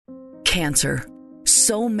cancer.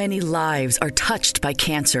 So many lives are touched by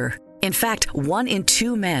cancer. In fact, 1 in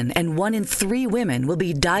 2 men and 1 in 3 women will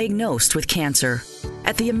be diagnosed with cancer.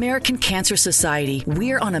 At the American Cancer Society,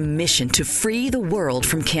 we're on a mission to free the world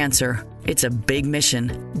from cancer. It's a big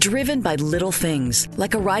mission, driven by little things,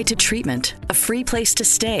 like a ride to treatment, a free place to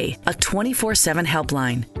stay, a 24/7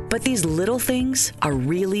 helpline. But these little things are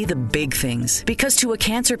really the big things, because to a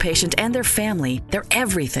cancer patient and their family, they're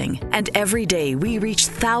everything. And every day, we reach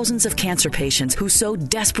thousands of cancer patients who so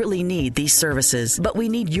desperately need these services. But we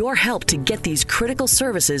need your help to get these critical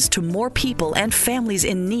services to more people and families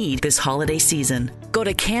in need this holiday season. Go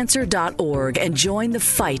to cancer.org and join the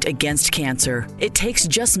fight against cancer. It takes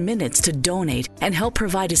just minutes to donate and help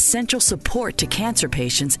provide essential support to cancer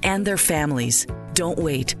patients and their families. Don't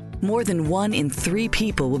wait. More than 1 in 3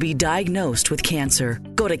 people will be diagnosed with cancer.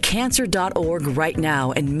 Go to cancer.org right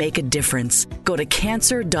now and make a difference. Go to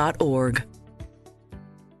cancer.org.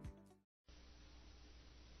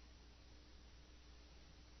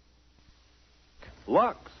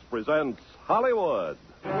 Lux presents Hollywood.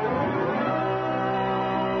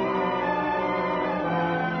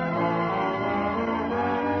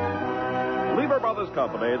 Lever Brothers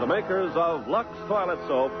Company, the makers of Lux Toilet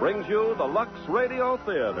Soap, brings you the Lux Radio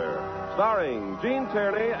Theatre, starring Gene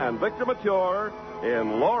Tierney and Victor Mature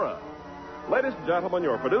in Laura. Ladies and gentlemen,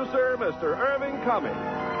 your producer, Mr. Irving Cummings.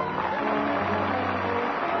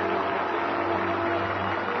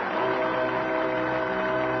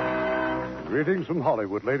 Greetings from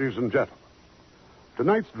Hollywood, ladies and gentlemen.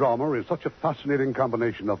 Tonight's drama is such a fascinating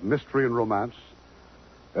combination of mystery and romance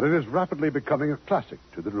that it is rapidly becoming a classic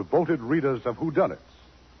to the devoted readers of whodunits.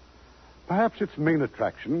 Perhaps its main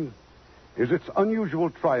attraction is its unusual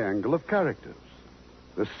triangle of characters: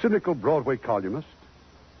 the cynical Broadway columnist,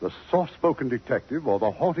 the soft-spoken detective, or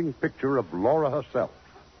the haunting picture of Laura herself.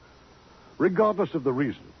 Regardless of the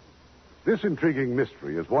reason, this intriguing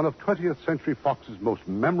mystery is one of 20th Century Fox's most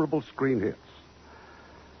memorable screen hits.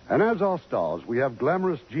 And as our stars, we have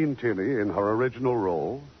glamorous Gene Tierney in her original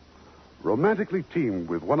role, romantically teamed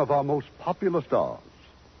with one of our most popular stars,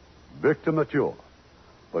 Victor Mature.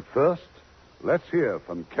 But first, let's hear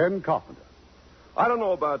from Ken Carpenter. I don't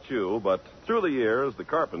know about you, but through the years, the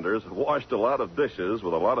Carpenters have washed a lot of dishes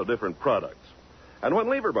with a lot of different products. And when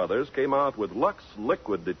Lever Brothers came out with Lux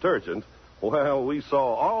Liquid Detergent, well, we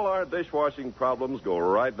saw all our dishwashing problems go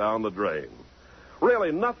right down the drain.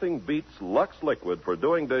 Really, nothing beats Lux Liquid for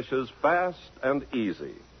doing dishes fast and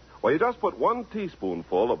easy. Well, you just put 1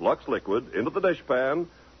 teaspoonful of Lux Liquid into the dishpan,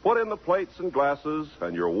 put in the plates and glasses,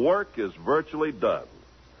 and your work is virtually done.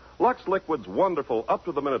 Lux Liquid's wonderful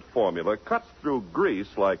up-to-the-minute formula cuts through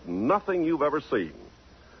grease like nothing you've ever seen.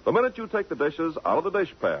 The minute you take the dishes out of the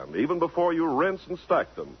dishpan, even before you rinse and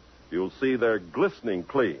stack them, you'll see they're glistening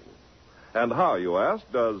clean. And how, you ask,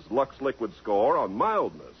 does Lux Liquid score on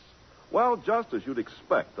mildness? Well, just as you'd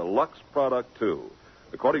expect a Lux product, too.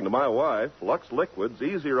 According to my wife, Lux Liquid's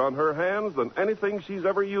easier on her hands than anything she's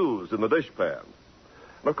ever used in the dishpan.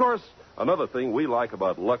 And, of course, another thing we like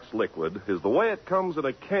about Lux Liquid is the way it comes in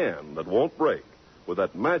a can that won't break, with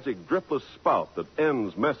that magic dripless spout that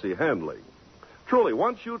ends messy handling. Truly,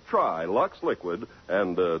 once you try Lux Liquid,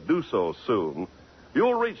 and do so soon,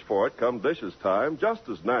 you'll reach for it come dishes time just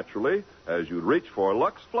as naturally as you'd reach for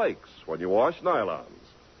Lux Flakes when you wash nylons.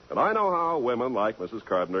 And I know how women like Mrs.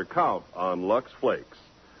 Carpenter count on Lux Flakes.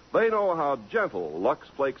 They know how gentle Lux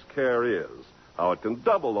Flakes care is, how it can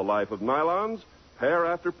double the life of nylons, pair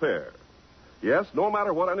after pair. Yes, no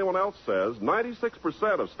matter what anyone else says,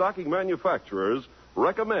 96% of stocking manufacturers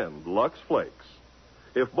recommend Lux Flakes.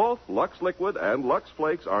 If both Lux Liquid and Lux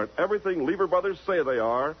Flakes aren't everything Lever Brothers say they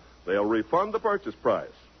are, they'll refund the purchase price.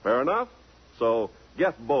 Fair enough? So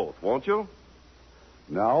get both, won't you?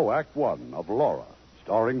 Now, Act 1 of Laura,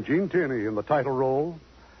 starring Gene Tierney in the title role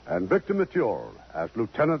and Victor Mature as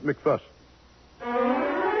Lieutenant McPherson.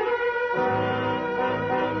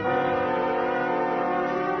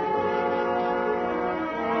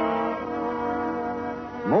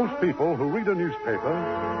 Most people who read a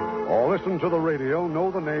newspaper or listen to the radio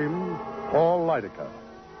know the name Paul Lydecker.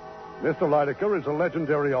 Mr. Lydecker is a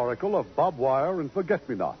legendary oracle of barbed wire and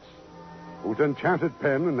forget-me-nots, whose enchanted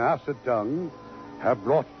pen and acid tongue have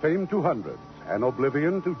brought fame to hundreds and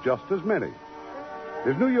oblivion to just as many.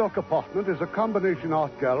 His New York apartment is a combination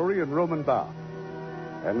art gallery and Roman bath.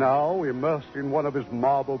 And now, immersed in one of his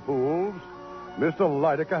marble pools, Mr.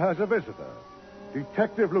 Lydecker has a visitor,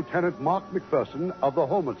 Detective Lieutenant Mark McPherson of the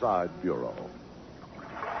Homicide Bureau.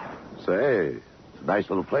 Say, it's a nice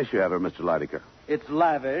little place you have here, Mr. Lydecker. It's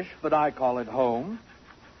lavish, but I call it home.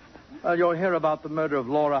 You'll hear about the murder of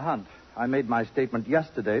Laura Hunt. I made my statement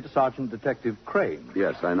yesterday to Sergeant Detective Crane.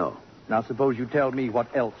 Yes, I know. Now, suppose you tell me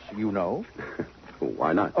what else you know.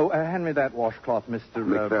 Why not? Oh, hand me that washcloth, Mr.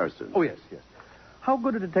 McPherson. Oh, yes. How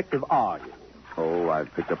good a detective are you? Oh,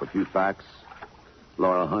 I've picked up a few facts.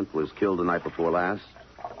 Laura Hunt was killed the night before last.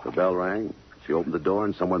 The bell rang. She opened the door,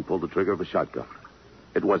 and someone pulled the trigger of a shotgun.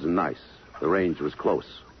 It wasn't nice. The range was close.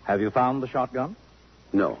 Have you found the shotgun?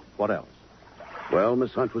 No. What else? Well,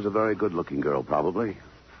 Miss Hunt was a very good-looking girl, probably.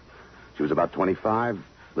 She was about 25,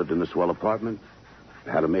 lived in a swell apartment,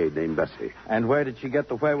 had a maid named Bessie. And where did she get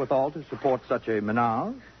the wherewithal to support such a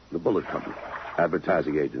menage? The Bullet Company,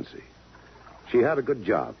 advertising agency. She had a good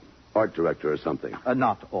job, art director or something.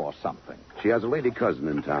 Not or something. She has a lady cousin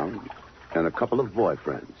in town and a couple of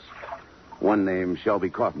boyfriends. One named Shelby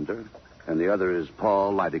Carpenter, and the other is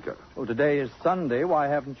Paul Leidiker. Oh, today is Sunday. Why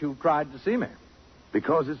haven't you tried to see me?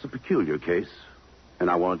 Because it's a peculiar case, and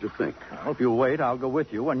I wanted to think. Well, if you'll wait, I'll go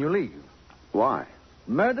with you when you leave. Why?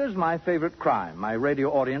 Murder's my favorite crime. My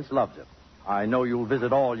radio audience loves it. I know you'll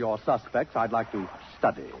visit all your suspects. I'd like to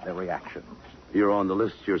study their reactions. You're on the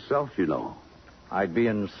list yourself, you know. I'd be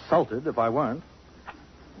insulted if I weren't.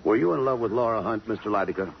 Were you in love with Laura Hunt, Mr.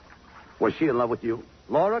 Leidiker? Was she in love with you?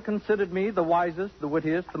 Laura considered me the wisest, the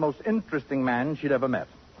wittiest, the most interesting man she'd ever met.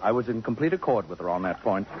 I was in complete accord with her on that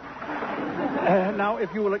point. Now,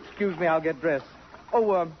 if you will excuse me, I'll get dressed.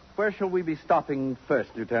 Oh, where shall we be stopping first,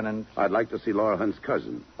 Lieutenant? I'd like to see Laura Hunt's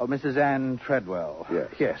cousin. Oh, Mrs. Ann Treadwell.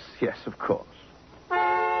 Yes. Yes, of course.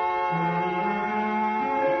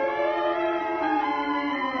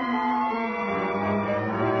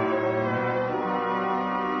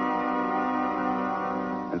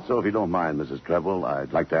 And so, if you don't mind, Mrs. Treadwell,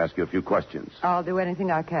 I'd like to ask you a few questions. I'll do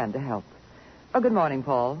anything I can to help. Oh, good morning,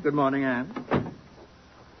 Paul. Good morning, Ann.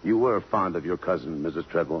 You were fond of your cousin, Mrs.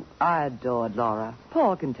 Treadwell. I adored Laura.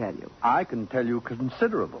 Paul can tell you. I can tell you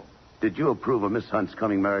considerable. Did you approve of Miss Hunt's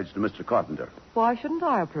coming marriage to Mr. Carpenter? Why shouldn't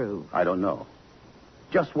I approve? I don't know.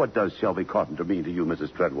 Just what does Shelby Carpenter mean to you,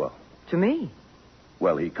 Mrs. Treadwell? To me?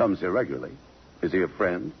 Well, he comes here regularly. Is he a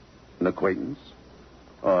friend? An acquaintance?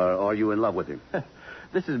 Or are you in love with him?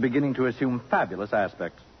 This is beginning to assume fabulous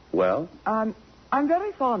aspects. Well? I'm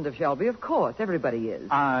very fond of Shelby, of course. Everybody is.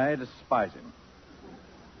 I despise him.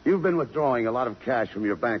 You've been withdrawing a lot of cash from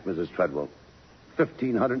your bank, Mrs. Treadwell.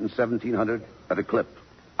 $1,500 and $1,700 at a clip.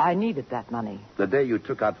 I needed that money. The day you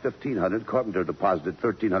took out $1,500, Carpenter deposited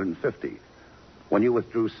 $1,350. When you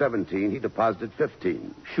withdrew $17, he deposited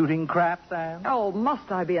 $15. Shooting craps, Ann? Oh,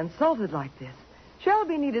 must I be insulted like this?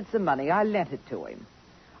 Shelby needed some money. I lent it to him.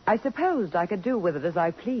 I supposed I could do with it as I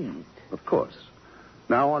pleased. Of course.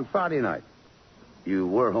 Now, on Friday night, you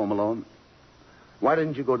were home alone. Why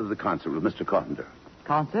didn't you go to the concert with Mr. Carpenter?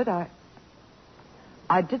 Concert?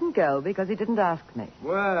 I didn't go because he didn't ask me.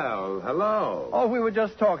 Well, hello. Oh, we were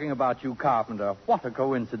just talking about you, Carpenter. What a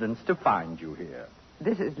coincidence to find you here.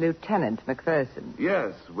 This is Lieutenant McPherson.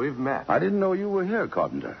 Yes, we've met. I didn't know you were here,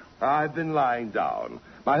 Carpenter. I've been lying down.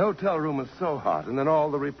 My hotel room is so hot, and then all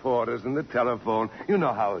the reporters and the telephone. You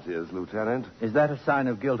know how it is, Lieutenant. Is that a sign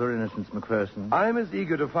of guilt or innocence, McPherson? I'm as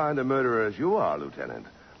eager to find a murderer as you are, Lieutenant.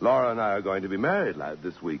 Laura and I are going to be married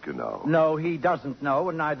this week, you know. No, he doesn't know,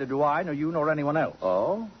 and neither do I, nor you, nor anyone else.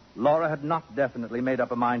 Oh? Laura had not definitely made up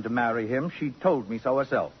her mind to marry him. She told me so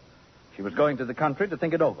herself. She was going to the country to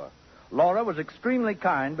think it over. Laura was extremely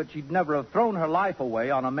kind, but she'd never have thrown her life away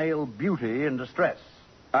on a male beauty in distress.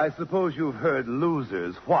 I suppose you've heard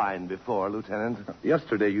losers whine before, Lieutenant.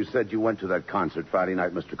 Yesterday you said you went to that concert Friday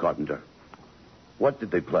night, Mr. Carpenter. What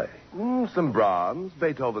did they play? Some Brahms,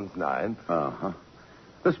 Beethoven's 9. Uh-huh.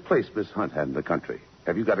 This place Miss Hunt had in the country.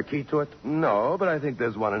 Have you got a key to it? No, but I think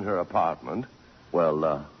there's one in her apartment.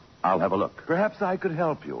 Well, I'll have a look. Perhaps I could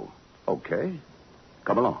help you. Okay.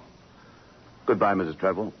 Come along. Goodbye, Mrs.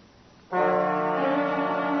 Treadwell.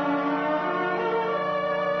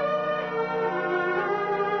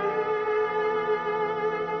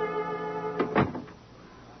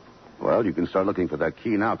 Well, you can start looking for that key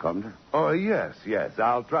now, Carpenter. Oh, yes.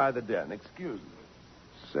 I'll try the den. Excuse me.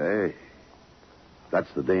 Say,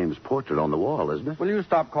 that's the dame's portrait on the wall, isn't it? Will you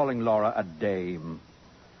stop calling Laura a dame?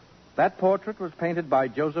 That portrait was painted by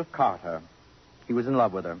Joseph Carter. He was in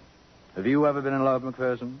love with her. Have you ever been in love,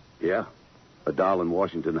 McPherson? Yeah. A doll in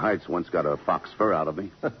Washington Heights once got a fox fur out of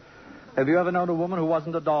me. Have you ever known a woman who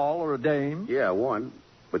wasn't a doll or a dame? Yeah, one.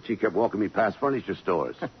 But she kept walking me past furniture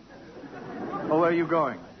stores. Oh, where are you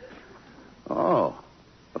going? Oh,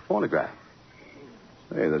 a phonograph.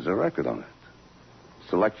 Hey, there's a record on it.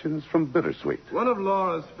 Selections from Bittersweet. One of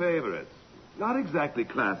Laura's favorites. Not exactly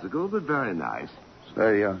classical, but very nice.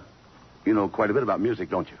 Say, you know quite a bit about music,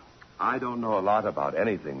 don't you? I don't know a lot about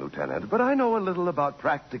anything, Lieutenant, but I know a little about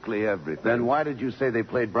practically everything. Then why did you say they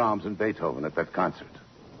played Brahms and Beethoven at that concert?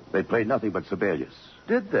 They played nothing but Sibelius.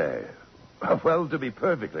 Did they? Well, to be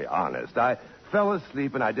perfectly honest, I fell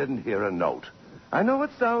asleep and I didn't hear a note. I know it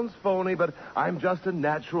sounds phony, but I'm just a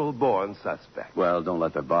natural-born suspect. Well, don't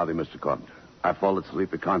let that bother you, Mr. Carpenter. I fall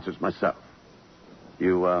asleep at concerts myself.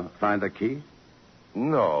 You, find the key?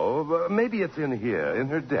 No, but maybe it's in here, in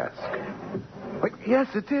her desk. Wait, yes,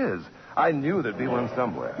 it is. I knew there'd be one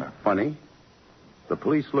somewhere. Funny. The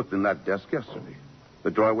police looked in that desk yesterday.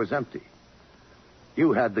 The drawer was empty.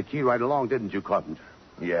 You had the key right along, didn't you, Carpenter?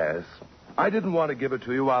 Yes. I didn't want to give it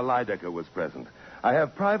to you while Lydecker was present. I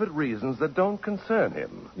have private reasons that don't concern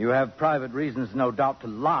him. You have private reasons, no doubt, to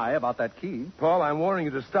lie about that key. Paul, I'm warning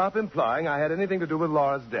you to stop implying I had anything to do with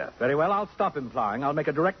Laura's death. Very well, I'll stop implying. I'll make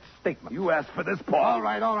a direct statement. You asked for this, Paul. All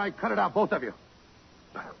right. Cut it out, both of you.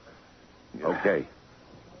 Okay.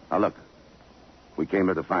 Now, look. We came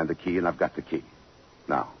here to find the key, and I've got the key.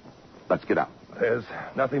 Now, let's get out. There's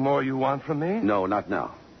nothing more you want from me? No, not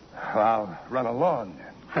now. I'll run along,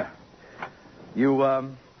 then.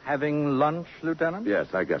 You, having lunch, Lieutenant?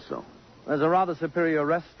 Yes, I guess so. There's a rather superior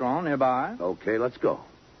restaurant nearby. Okay, let's go.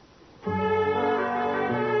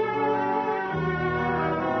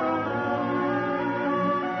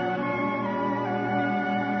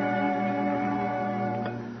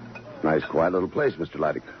 Nice, quiet little place, Mr.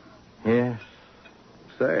 Lydecker. Yes.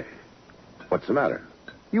 Say, what's the matter?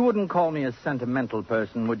 You wouldn't call me a sentimental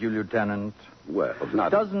person, would you, Lieutenant? Well,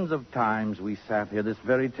 not... Dozens of times we sat here, this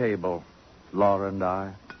very table, Laura and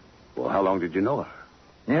I. Well, how long did you know her?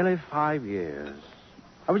 Nearly 5 years.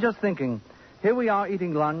 I was just thinking, here we are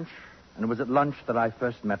eating lunch, and it was at lunch that I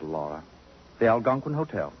first met Laura. The Algonquin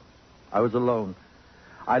Hotel. I was alone.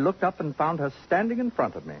 I looked up and found her standing in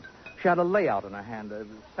front of me. She had a layout in her hand, a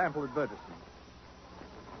sample advertisement.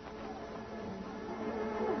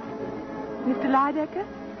 Mr. Lydecker,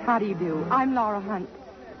 how do you do? I'm Laura Hunt.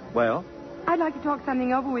 Well? I'd like to talk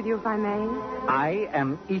something over with you, if I may. I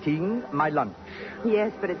am eating my lunch.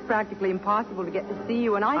 Yes, but it's practically impossible to get to see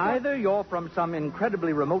you, and Either you're from some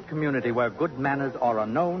incredibly remote community where good manners are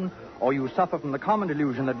unknown, or you suffer from the common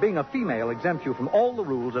delusion that being a female exempts you from all the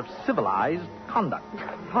rules of civilized conduct.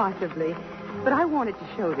 Possibly. But I wanted to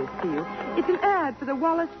show this to you. It's an ad for the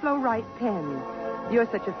Wallace Flow-Write pen. You're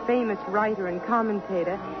such a famous writer and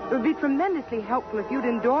commentator. It would be tremendously helpful if you'd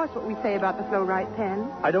endorse what we say about the Flow-Write pen.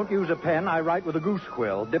 I don't use a pen. I write with a goose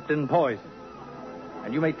quill dipped in poison.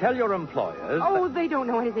 And you may tell your employers... Oh, they don't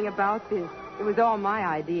know anything about this. It was all my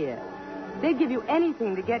idea. They'd give you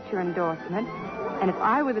anything to get your endorsement. And if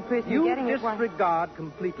I were the person getting it... You disregard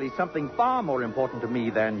completely something far more important to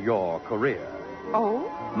me than your career. Oh?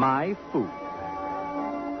 My food.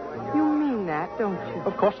 You mean that, don't you?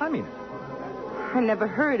 Of course I mean it. I never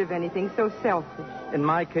heard of anything so selfish. In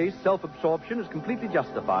my case, self-absorption is completely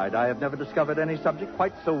justified. I have never discovered any subject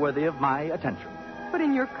quite so worthy of my attention. But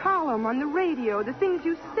in your column, on the radio, the things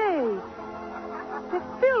you say,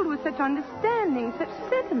 they're filled with such understanding, such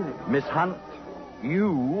sentiment. Miss Hunt,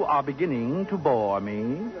 you are beginning to bore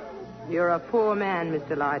me. You're a poor man,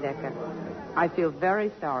 Mr. Lydecker. I feel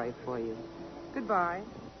very sorry for you. Goodbye.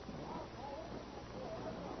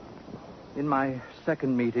 In my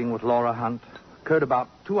second meeting with Laura Hunt, occurred about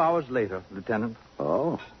 2 hours later, Lieutenant.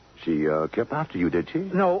 Oh, she kept after you, did she?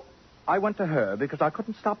 No, I went to her because I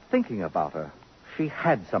couldn't stop thinking about her. She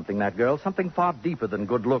had something, that girl, something far deeper than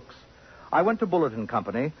good looks. I went to Bulletin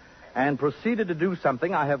Company and proceeded to do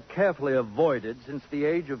something I have carefully avoided since the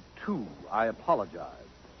age of 2. I apologize.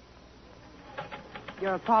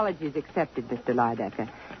 Your apologies accepted, Mr. Lydecker.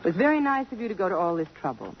 It was very nice of you to go to all this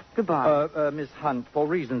trouble. Goodbye. Miss Hunt, for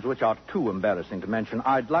reasons which are too embarrassing to mention,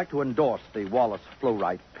 I'd like to endorse the Wallace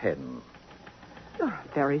Flow-Write pen. Oh,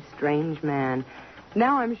 very strange man.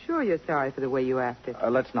 Now I'm sure you're sorry for the way you acted.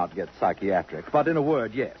 Let's not get psychiatric, but in a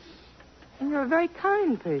word, yes. And you're a very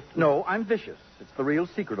kind person. No, I'm vicious. It's the real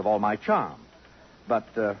secret of all my charm. But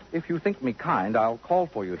if you think me kind, I'll call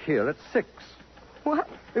for you here at 6. What?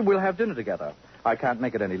 We'll have dinner together. I can't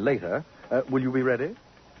make it any later. Will you be ready?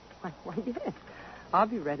 Why, yes. I'll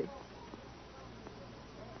be ready.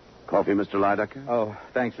 Coffee, Mr. Lydecker? Oh,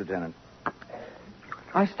 thanks, Lieutenant.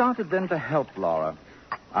 I started then to help Laura.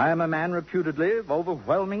 I am a man reputedly of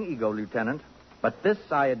overwhelming ego, Lieutenant. But this,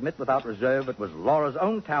 I admit without reserve, it was Laura's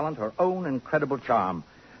own talent, her own incredible charm,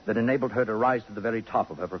 that enabled her to rise to the very top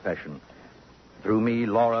of her profession. Through me,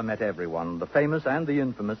 Laura met everyone, the famous and the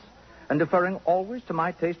infamous, and deferring always to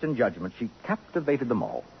my taste and judgment, she captivated them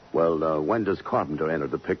all. Well, when does Carpenter enter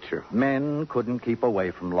the picture? Men couldn't keep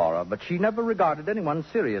away from Laura, but she never regarded anyone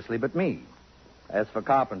seriously but me. As for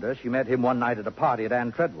Carpenter, she met him one night at a party at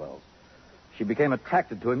Ann Treadwell's. She became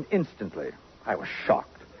attracted to him instantly. I was shocked.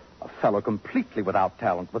 A fellow completely without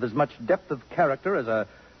talent, with as much depth of character as a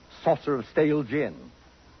saucer of stale gin.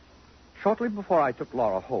 Shortly before I took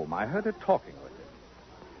Laura home, I heard her talking with him.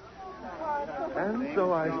 And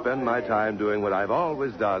so I spend my time doing what I've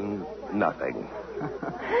always done, nothing.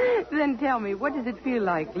 Then tell me, what does it feel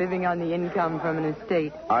like living on the income from an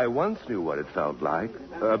estate? I once knew what it felt like,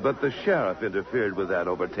 but the sheriff interfered with that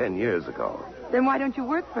over 10 years ago. Then why don't you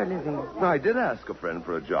work for a living? I did ask a friend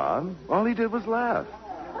for a job. All he did was laugh.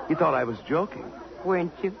 He thought I was joking.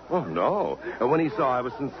 Weren't you? Oh, no. And when he saw I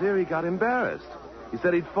was sincere, he got embarrassed. He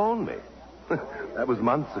said he'd phone me. That was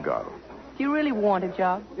months ago. Do you really want a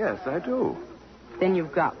job? Yes, I do. Then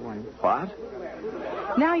you've got one. What?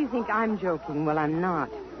 Now you think I'm joking. Well, I'm not.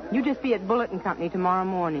 You just be at Bulletin Company tomorrow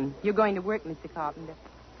morning. You're going to work, Mr. Carpenter.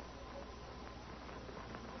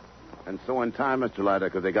 And so in time, Mr.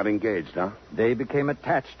 Lydecker, they got engaged, huh? They became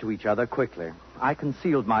attached to each other quickly. I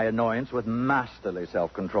concealed my annoyance with masterly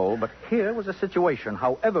self-control, but here was a situation,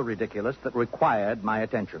 however ridiculous, that required my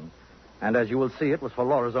attention. And as you will see, it was for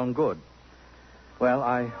Laura's own good. Well,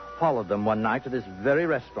 I followed them one night to this very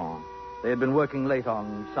restaurant. They had been working late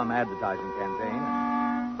on some advertising campaign.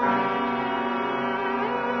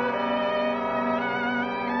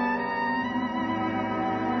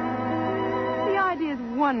 The idea is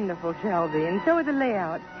wonderful, Shelby, and so are the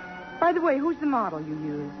layouts. By the way, who's the model you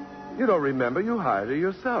use? You don't remember. You hired her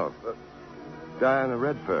yourself. Diana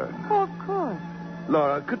Redfern. Oh, of course.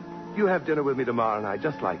 Laura, could you have dinner with me tomorrow night,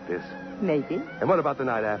 just like this? Maybe. And what about the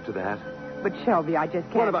night after that? But, Shelby, I just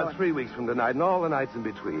can't... What about 3 weeks from tonight and all the nights in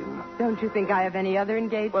between? Don't you think I have any other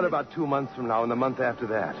engagements? What about 2 months from now and the month after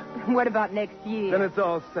that? What about next year? Then it's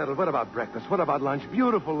all settled. What about breakfast? What about lunch?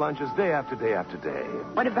 Beautiful lunches day after day after day.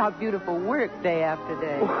 What about beautiful work day after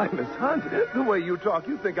day? Why, Miss Hunt, the way you talk,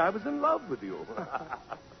 you'd think I was in love with you.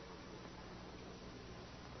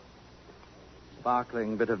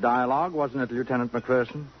 Sparkling bit of dialogue, wasn't it, Lieutenant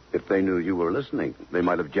McPherson? If they knew you were listening, they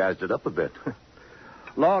might have jazzed it up a bit.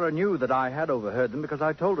 Laura knew that I had overheard them because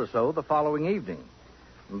I told her so the following evening.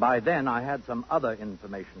 And by then, I had some other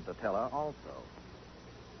information to tell her also.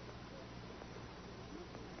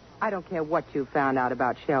 I don't care what you found out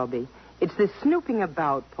about Shelby. It's this snooping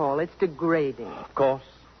about, Paul. It's degrading. Of course.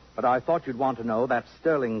 But I thought you'd want to know that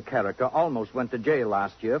sterling character almost went to jail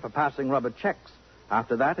last year for passing rubber checks.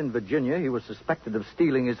 After that, in Virginia, he was suspected of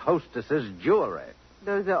stealing his hostess's jewelry.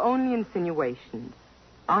 Those are only insinuations.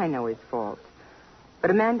 I know his faults. But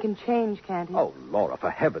a man can change, can't he? Oh, Laura, for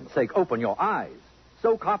heaven's sake, open your eyes.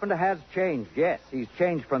 So Carpenter has changed, yes. He's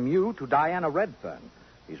changed from you to Diana Redfern.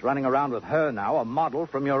 He's running around with her now, a model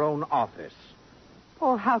from your own office.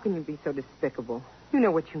 Paul, how can you be so despicable? You know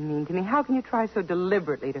what you mean to me. How can you try so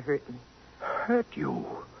deliberately to hurt me? Hurt you?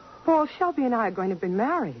 Paul, Shelby and I are going to be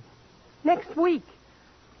married. Next week.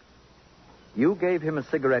 You gave him a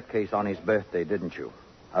cigarette case on his birthday, didn't you?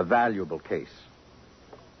 A valuable case.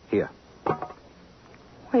 Here.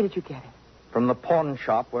 Where did you get it? From the pawn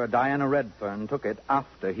shop where Diana Redfern took it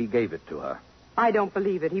after he gave it to her. I don't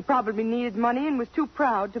believe it. He probably needed money and was too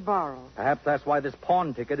proud to borrow. Perhaps that's why this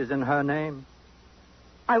pawn ticket is in her name.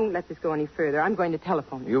 I won't let this go any further. I'm going to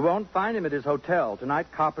telephone him. You won't find him at his hotel. Tonight,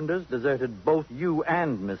 Carpenter's deserted both you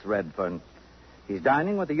and Miss Redfern. He's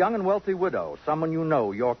dining with a young and wealthy widow, someone you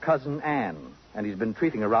know, your cousin Anne. And he's been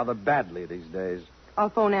treating her rather badly these days. I'll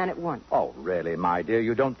phone Anne at once. Oh, really, my dear?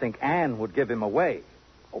 You don't think Anne would give him away?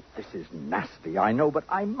 Oh, this is nasty, I know, but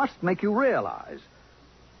I must make you realize.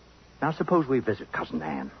 Now, suppose we visit Cousin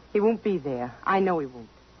Anne. He won't be there. I know he won't.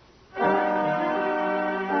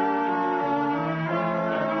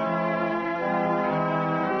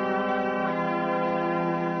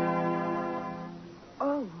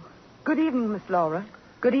 Oh, good evening, Miss Laura.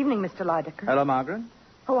 Good evening, Mr. Lydecker. Hello, Margaret.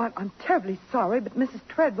 Oh, I'm terribly sorry, but Mrs.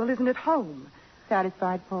 Treadwell isn't at home.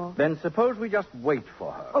 Satisfied, Paul? Then suppose we just wait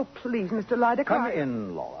for her. Oh, please, Mr. Lydecker. Come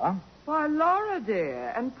in, Laura. Why, Laura,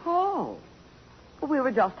 dear, and Paul. Well, we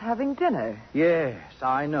were just having dinner. Yes,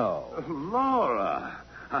 I know. Laura,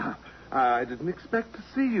 I didn't expect to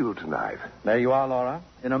see you tonight. There you are, Laura.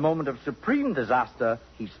 In a moment of supreme disaster,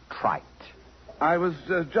 he's trite. I was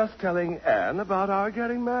just telling Anne about our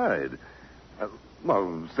getting married.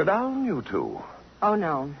 Well, sit down, you two. Oh,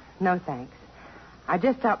 no. No, thanks. I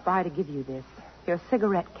just stopped by to give you this. Your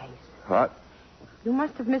cigarette case. What? You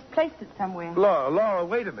must have misplaced it somewhere. Laura,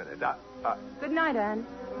 wait a minute. Good night, Anne.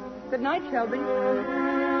 Good night, Shelby.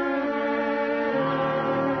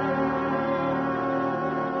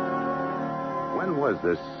 When was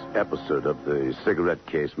this episode of the cigarette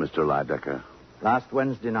case, Mr. Lydecker? Last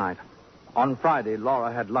Wednesday night. On Friday,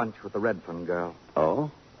 Laura had lunch with the Redfern girl. Oh?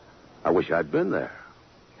 I wish I'd been there.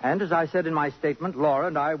 And as I said in my statement, Laura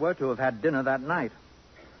and I were to have had dinner that night.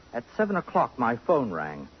 At 7 o'clock, my phone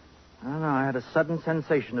rang. I don't know. I had a sudden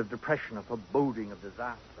sensation of depression, a foreboding of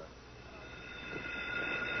disaster.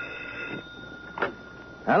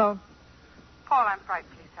 Hello? Paul, I'm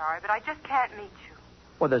frightfully sorry, but I just can't meet you.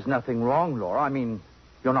 Well, there's nothing wrong, Laura. I mean,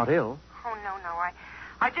 you're not ill. Oh, no.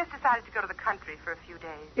 I just decided to go to the country for a few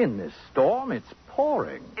days. In this storm, it's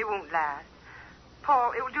pouring. It won't last.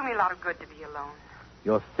 Paul, it will do me a lot of good to be alone.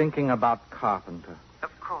 You're thinking about Carpenter.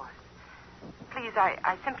 Of course. Please,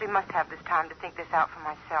 I simply must have this time to think this out for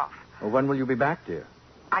myself. Well, when will you be back, dear?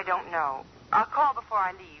 I don't know. I'll call before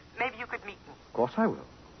I leave. Maybe you could meet me. Of course I will.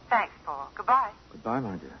 Thanks, Paul. Goodbye. Goodbye,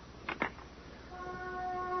 my dear.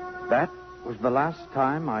 That was the last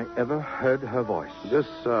time I ever heard her voice.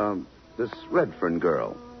 This Redfern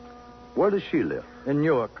girl, where does she live? In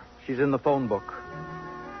Newark. She's in the phone book.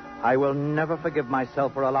 I will never forgive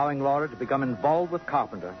myself for allowing Laura to become involved with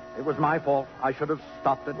Carpenter. It was my fault. I should have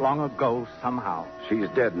stopped it long ago somehow. She's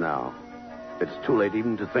dead now. It's too late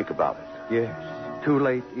even to think about it. Yes, too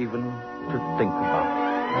late even to think about it.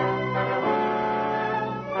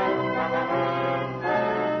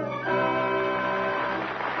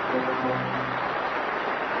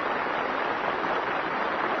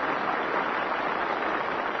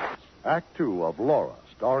 Act 2 of Laura,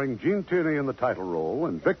 starring Gene Tierney in the title role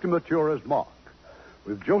and Victor Mature as Mark,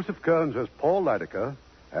 with Joseph Kearns as Paul Lydecker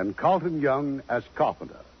and Carlton Young as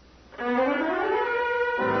Carpenter.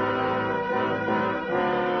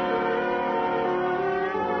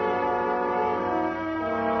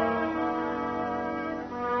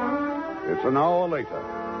 It's an hour later.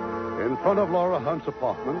 In front of Laura Hunt's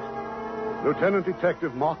apartment, Lieutenant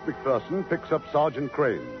Detective Mark McPherson picks up Sergeant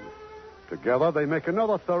Crane. Together, they make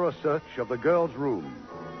another thorough search of the girl's room.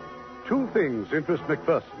 Two things interest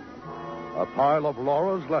McPherson: a pile of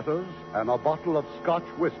Laura's letters and a bottle of Scotch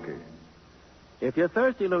whiskey. If you're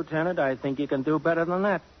thirsty, Lieutenant, I think you can do better than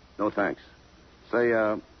that. No, thanks. Say,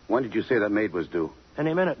 when did you say that maid was due?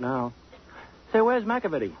 Any minute now. Say, where's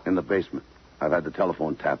McAvity? In the basement. I've had the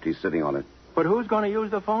telephone tapped. He's sitting on it. But who's going to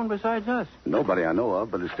use the phone besides us? Nobody I know of,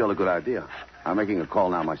 but it's still a good idea. I'm making a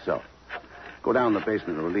call now myself. Go down in the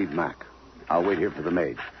basement and relieve Mac. I'll wait here for the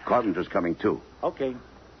maid. Carpenter's coming, too. Okay.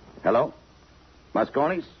 Hello?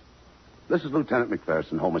 Moscone's? This is Lieutenant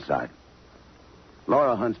McPherson, homicide.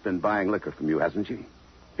 Laura Hunt's been buying liquor from you, hasn't she?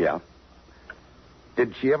 Yeah.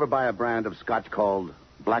 Did she ever buy a brand of Scotch called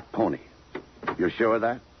Black Pony? You're sure of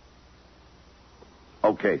that?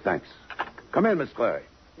 Okay, thanks. Come in, Miss Clary.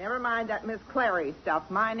 Never mind that Miss Clary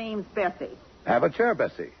stuff. My name's Bessie. Have a chair,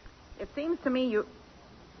 Bessie. It seems to me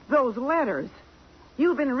those letters.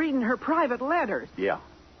 You've been reading her private letters. Yeah.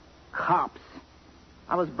 Cops.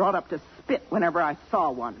 I was brought up to spit whenever I saw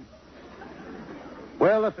one.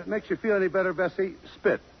 Well, if it makes you feel any better, Bessie,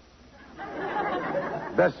 spit.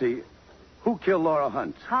 Bessie, who killed Laura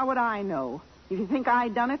Hunt? How would I know? If you think I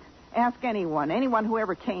done it, ask anyone who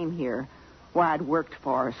ever came here. Why, I'd worked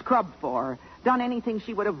for her, scrubbed for her, done anything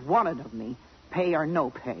she would have wanted of me, pay or no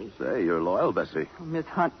pay. Say, you're loyal, Bessie. Miss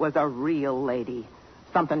Hunt was a real lady.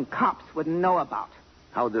 Something cops wouldn't know about.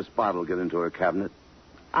 How'd this bottle get into her cabinet?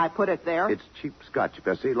 I put it there. It's cheap Scotch,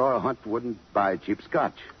 Bessie. Laura Hunt wouldn't buy cheap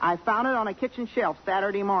Scotch. I found it on a kitchen shelf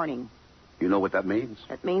Saturday morning. You know what that means?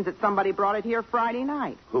 It means that somebody brought it here Friday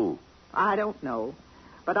night. Who? I don't know.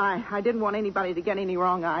 But I didn't want anybody to get any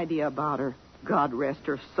wrong idea about her. God rest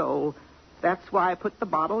her soul. That's why I put the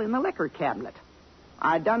bottle in the liquor cabinet.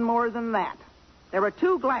 I done more than that. There were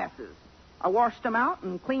 2 glasses. I washed them out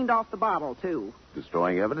and cleaned off the bottle, too.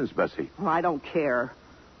 Destroying evidence, Bessie. Well, I don't care.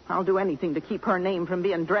 I'll do anything to keep her name from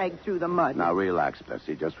being dragged through the mud. Now, relax,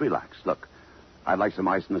 Bessie. Just relax. Look, I'd like some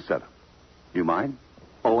ice in the setup. Do you mind?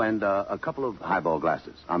 Oh, and a couple of highball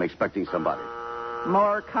glasses. I'm expecting somebody.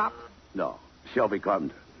 More cops? No, Shelby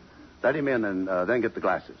Carpenter. Let him in and then get the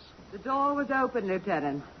glasses. The door was open,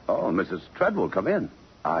 Lieutenant. Oh, Mrs. Treadwell, come in.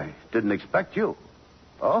 I didn't expect you.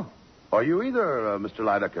 Oh, are you either, Mr.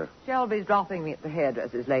 Lydecker? Shelby's dropping me at the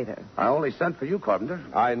hairdresser's later. I only sent for you, Carpenter.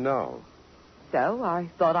 I know. So I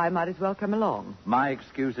thought I might as well come along. My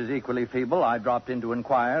excuse is equally feeble. I dropped in to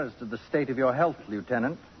inquire as to the state of your health,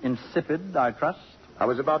 Lieutenant. Insipid, I trust. I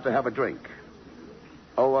was about to have a drink.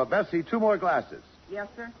 Oh, Bessie, 2 more glasses. Yes,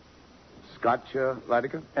 sir. Scotch,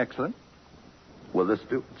 Lydecker? Excellent. Will this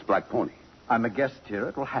do? It's Black Pony. I'm a guest here.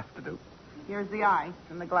 It will have to do. Here's the ice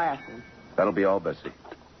and the glasses. That'll be all, Bessie.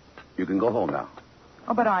 You can go home now.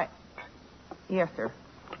 Oh, but Yes, sir.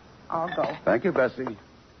 I'll go. Thank you, Bessie.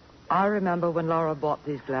 I remember when Laura bought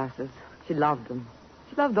these glasses. She loved them.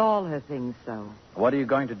 She loved all her things so. What are you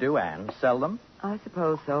going to do, Anne? Sell them? I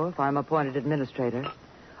suppose so, if I'm appointed administrator.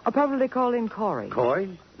 I'll probably call in Corey. Coy?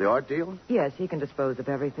 The art deal? Yes, he can dispose of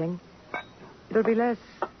everything. It'll be less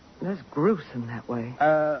That's gruesome that way.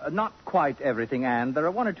 Not quite everything, Anne. There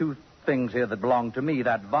are one or two things here that belong to me.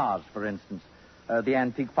 That vase, for instance. The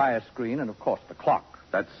antique fire screen, and, of course, the clock.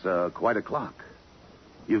 That's quite a clock.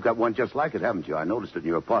 You've got one just like it, haven't you? I noticed it in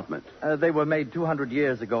your apartment. They were made 200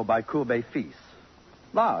 years ago by Courbet Fils.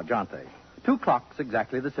 Large, aren't they? 2 clocks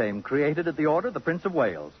exactly the same, created at the order of the Prince of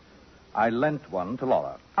Wales. I lent one to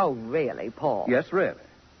Laura. Oh, really, Paul? Yes, really.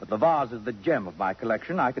 But the vase is the gem of my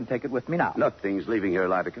collection. I can take it with me now. Nothing's leaving here,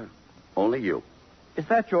 Lydica. Only you. Is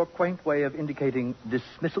that your quaint way of indicating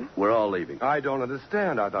dismissal? We're all leaving. I don't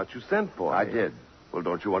understand. I thought you sent for me. I did. Well,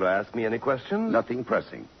 don't you want to ask me any questions? Nothing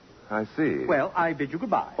pressing. I see. Well, I bid you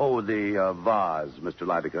goodbye. Oh, the vase, Mr.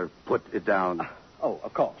 Lydica. Put it down. Oh,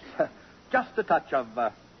 of course. Just a touch of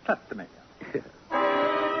kleptomania.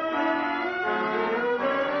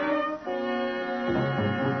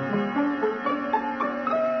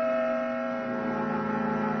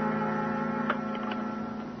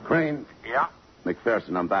 Crane. Yeah?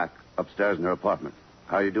 McPherson, I'm back. Upstairs in her apartment.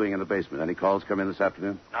 How are you doing in the basement? Any calls come in this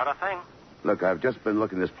afternoon? Not a thing. Look, I've just been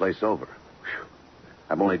looking this place over. Whew.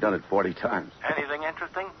 I've only done it 40 times. Anything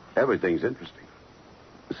interesting? Everything's interesting.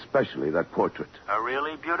 Especially that portrait. A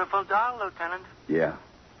really beautiful doll, Lieutenant. Yeah.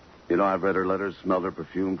 You know, I've read her letters, smelled her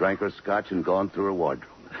perfume, drank her scotch, and gone through her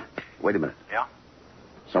wardrobe. Wait a minute. Yeah?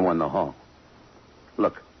 Someone in the hall.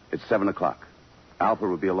 Look, it's 7 o'clock. Alfred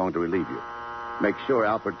will be along to relieve you. Make sure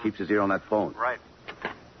Alfred keeps his ear on that phone. Right.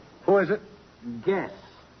 Who is it? Guess.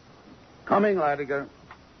 Coming, Lydica.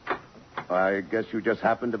 I guess you just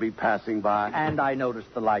happened to be passing by. And I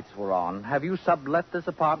noticed the lights were on. Have you sublet this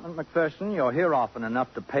apartment, McPherson? You're here often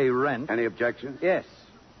enough to pay rent. Any objections? Yes.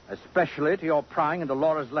 Especially to your prying into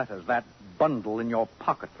Laura's letters. That bundle in your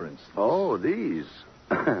pocket, for instance. Oh, these.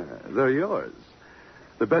 They're yours.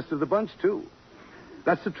 The best of the bunch, too.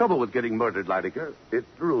 That's the trouble with getting murdered, Lydica. It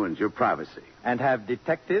ruins your privacy. And have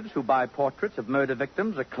detectives who buy portraits of murder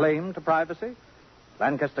victims a claim to privacy?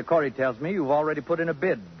 Lancaster Corey tells me you've already put in a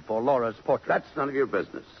bid for Laura's portrait. That's none of your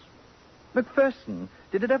business. McPherson,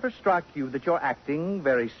 did it ever strike you that you're acting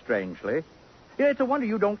very strangely? Yeah, it's a wonder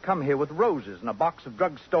you don't come here with roses and a box of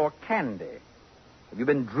drugstore candy. Have you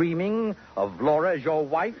been dreaming of Laura as your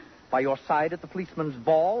wife, by your side at the policeman's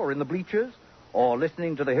ball or in the bleachers? Or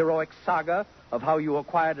listening to the heroic saga of how you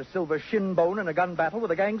acquired a silver shin bone in a gun battle with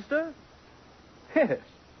a gangster? Yes,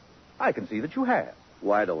 I can see that you have.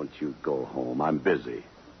 Why don't you go home? I'm busy.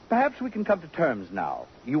 Perhaps we can come to terms now.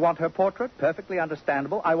 You want her portrait? Perfectly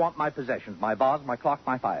understandable. I want my possessions, my vase, my clock,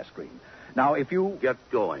 my fire screen. Now, if you... Get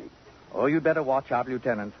going. Oh, you'd better watch out,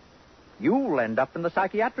 Lieutenant. You'll end up in the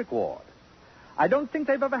psychiatric ward. I don't think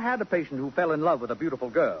they've ever had a patient who fell in love with a beautiful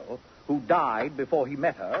girl who died before he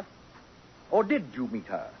met her. Or did you meet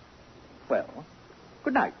her? Well,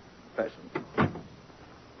 good night, person.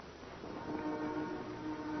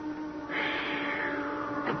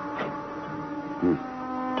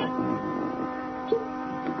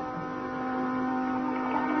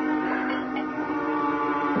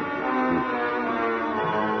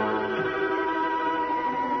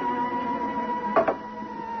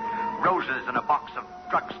 Roses in a box of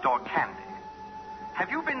drugstore candy. Have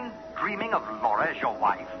you been dreaming of Laura as your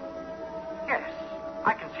wife? Yes,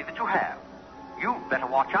 I can see that you have. You'd better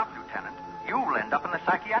watch out, Lieutenant. You'll end up in the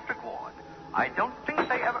psychiatric ward. I don't think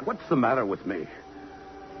they ever... What's the matter with me?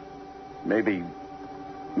 Maybe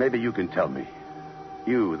you can tell me.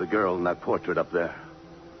 You, the girl in that portrait up there.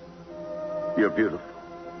 You're beautiful.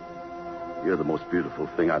 You're the most beautiful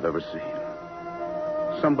thing I've ever seen.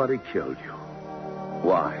 Somebody killed you.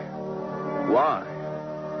 Why? Why?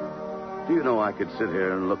 Do you know I could sit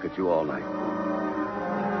here and look at you all night?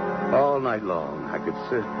 All night long, I could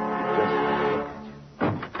sit and just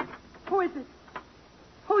look at you. Who is it?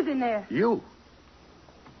 Who's in there? You.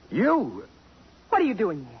 You. What are you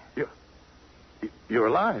doing there? You're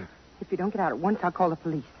alive. If you don't get out at once, I'll call the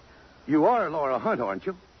police. You are Laura Hunt, aren't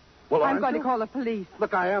you? Well, I'm aren't going you? to call the police.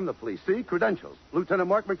 Look, I am the police. See? Credentials. Lieutenant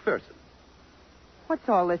Mark McPherson. What's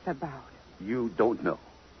all this about? You don't know.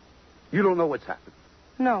 You don't know what's happened.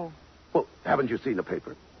 No. Well, haven't you seen the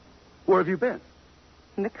paper? Where have you been?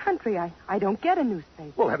 In the country, I don't get a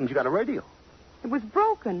newspaper. Well, haven't you got a radio? It was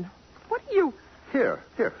broken. What are you... Here.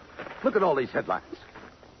 Look at all these headlines.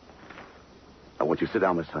 I want you to sit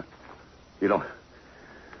down, Miss Hunt. You know,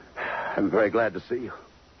 I'm very glad to see you.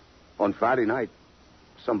 On Friday night,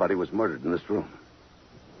 somebody was murdered in this room.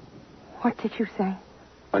 What did you say?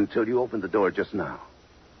 Until you opened the door just now,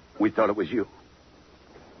 we thought it was you.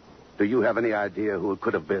 Do you have any idea who it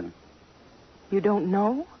could have been? You don't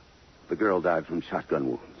know? The girl died from shotgun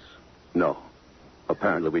wounds. No.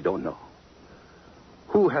 Apparently, we don't know.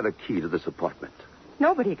 Who had a key to this apartment?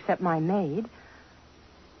 Nobody except my maid.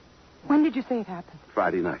 When did you say it happened?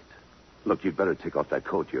 Friday night. Look, you'd better take off that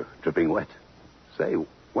coat. You're dripping wet. Say,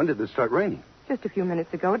 when did it start raining? Just a few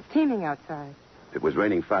minutes ago. It's teeming outside. It was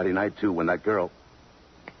raining Friday night, too, when that girl...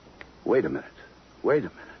 Wait a minute.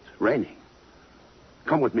 Raining.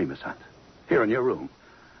 Come with me, Miss Hunt. Here in your room.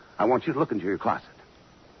 I want you to look into your closet.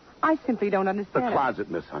 I simply don't understand. The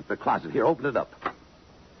closet, Miss Hunt. The closet. Here, open it up.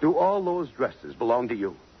 Do all those dresses belong to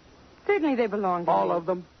you? Certainly they belong to me. All of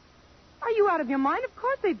them? Are you out of your mind? Of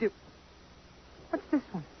course they do. What's this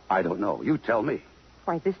one? I don't know. You tell me.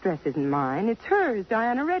 Why, this dress isn't mine. It's hers,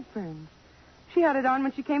 Diana Redfern's. She had it on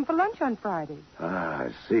when she came for lunch on Friday. Ah, I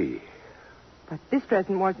see. But this dress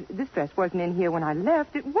wasn't in here when I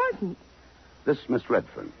left. It wasn't. This Miss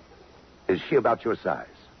Redfern, is she about your size?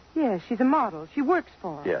 Yes, she's a model. She works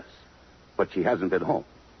for her. Yes. But she hasn't been home.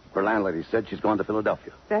 Her landlady said she's gone to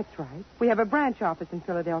Philadelphia. That's right. We have a branch office in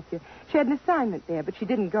Philadelphia. She had an assignment there, but she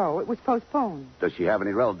didn't go. It was postponed. Does she have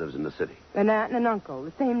any relatives in the city? An aunt and an uncle,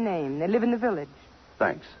 the same name. They live in the village.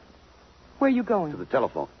 Thanks. Where are you going? To the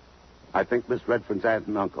telephone. I think Miss Redfern's aunt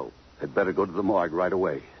and uncle had better go to the morgue right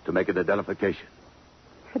away to make an identification.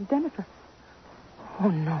 Identify? Oh,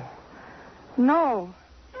 no. No.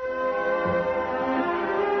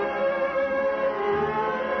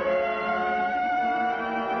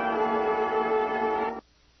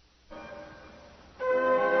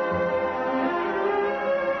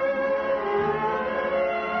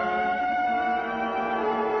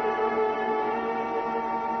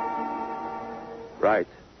 Right.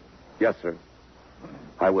 Yes, sir.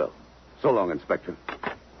 I will. So long, Inspector.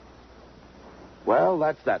 Well,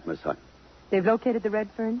 that's that, Miss Hunt. They've located the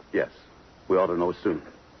Redferns? Yes. We ought to know soon.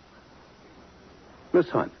 Miss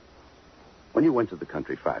Hunt, when you went to the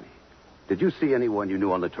country Friday, did you see anyone you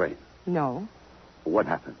knew on the train? No. What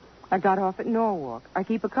happened? I got off at Norwalk. I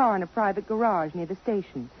keep a car in a private garage near the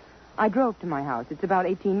station. I drove to my house. It's about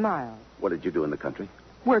 18 miles. What did you do in the country?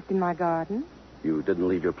 Worked in my garden. You didn't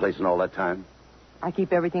leave your place in all that time? I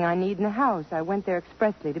keep everything I need in the house. I went there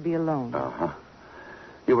expressly to be alone. Uh-huh.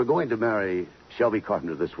 You were going to marry Shelby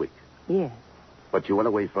Carpenter this week. Yes. But you went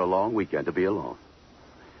away for a long weekend to be alone.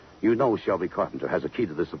 You know Shelby Carpenter has a key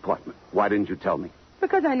to this apartment. Why didn't you tell me?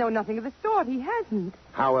 Because I know nothing of the sort. He hasn't.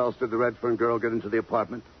 How else did the Redfern girl get into the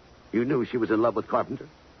apartment? You knew she was in love with Carpenter?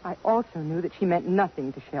 I also knew that she meant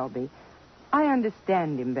nothing to Shelby. I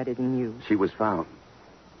understand him better than you. She was found.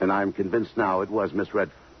 And I'm convinced now it was Miss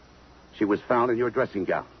Redfern. She was found in your dressing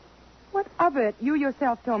gown. What of it? You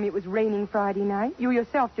yourself told me it was raining Friday night. You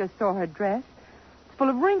yourself just saw her dress. It's full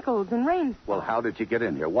of wrinkles and rain. Well, how did she get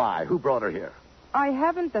in here? Why? Who brought her here? I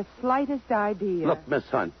haven't the slightest idea. Look, Miss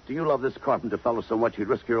Hunt, do you love this Carpenter fellow so much you'd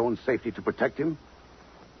risk your own safety to protect him?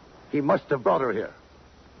 He must have brought her here.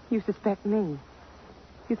 You suspect me.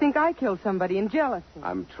 You think I killed somebody in jealousy.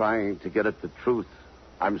 I'm trying to get at the truth.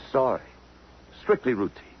 I'm sorry. Strictly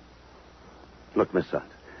routine. Look, Miss Hunt,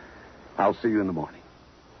 I'll see you in the morning.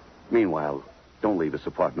 Meanwhile, don't leave this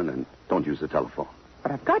apartment and don't use the telephone.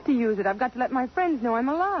 But I've got to use it. I've got to let my friends know I'm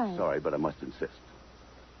alive. Sorry, but I must insist.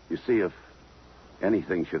 You see, if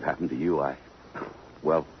anything should happen to you, I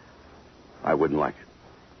wouldn't like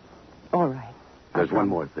it. All right. There's one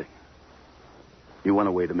more thing. You went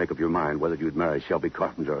away to make up your mind whether you'd marry Shelby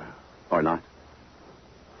Carpenter or not.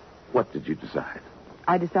 What did you decide?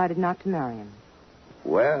 I decided not to marry him.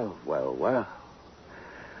 Well.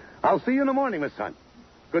 I'll see you in the morning, Miss Hunt.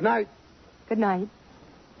 Good night. Good night.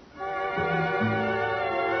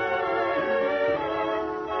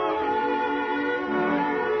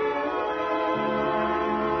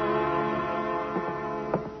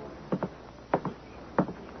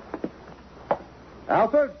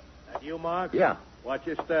 Alfred? That you, Mark? Yeah. Watch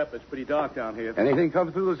your step. It's pretty dark down here. Anything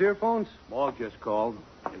come through those earphones? Morgue just called.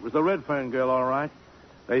 It was the Redfern girl, all right.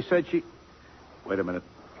 They said she... Wait a minute.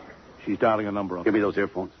 She's dialing a number. Give me those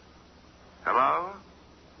earphones. Hello?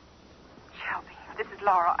 Shelby, this is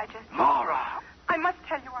Laura. Laura! I must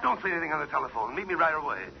tell you... Don't say anything on the telephone. Meet me right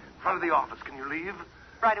away. In front of the office. Can you leave?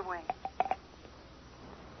 Right away.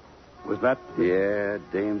 Was that... Yeah,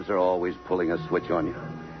 dames are always pulling a switch on you.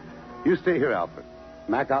 You stay here, Alfred.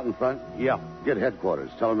 Mac out in front? Yeah. Get headquarters.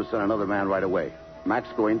 Tell him to send another man right away.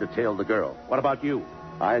 Mac's going to tail the girl. What about you?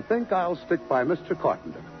 I think I'll stick by Mr.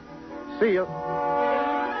 Carpenter. See you.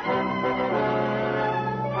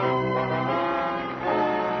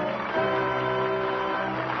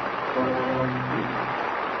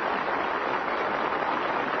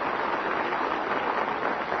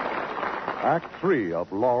 Act 3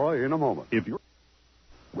 of Laura in a moment.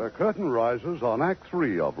 The curtain rises on Act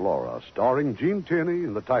 3 of Laura, starring Gene Tierney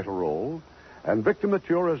in the title role and Victor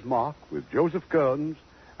Mature as Mark, with Joseph Kearns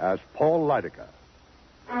as Paul Lydecker.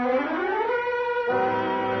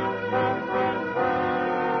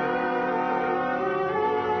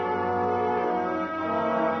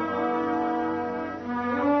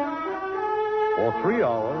 For 3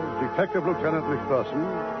 hours, Detective Lieutenant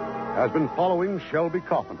McPherson has been following Shelby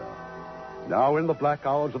Carpenter. Now, in the black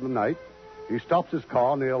hours of the night, he stops his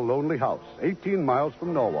car near a lonely house, 18 miles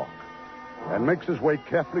from Norwalk, and makes his way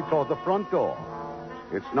carefully toward the front door.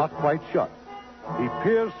 It's not quite shut. He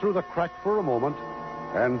peers through the crack for a moment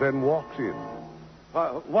and then walks in.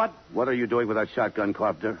 What? What are you doing with that shotgun,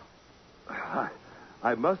 Carpenter?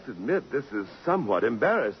 I must admit, this is somewhat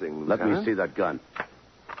embarrassing, Let Lieutenant. me see that gun.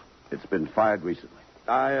 It's been fired recently.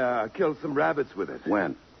 I killed some rabbits with it.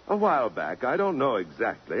 When? A while back. I don't know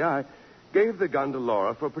exactly. I gave the gun to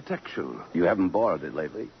Laura for protection. You haven't borrowed it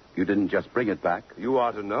lately. You didn't just bring it back. You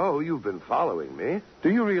ought to know. You've been following me. Do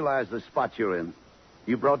you realize the spot you're in?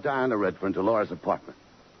 You brought Diana Redfern to Laura's apartment.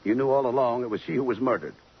 You knew all along it was she who was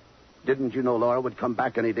murdered. Didn't you know Laura would come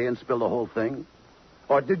back any day and spill the whole thing?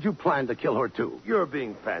 Or did you plan to kill her, too? You're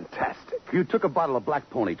being fantastic. You took a bottle of Black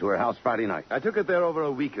Pony to her house Friday night. I took it there over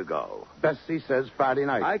a week ago. Bessie says Friday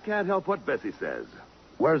night. I can't help what Bessie says.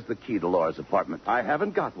 Where's the key to Laura's apartment? I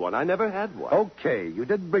haven't got one. I never had one. Okay, you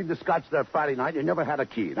didn't bring the scotch there Friday night. You never had a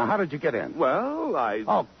key. Now, how did you get in? Well,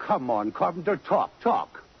 Oh, come on, Carpenter.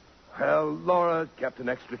 Talk. Well, Laura kept an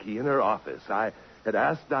extra key in her office. I had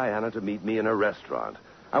asked Diana to meet me in a restaurant.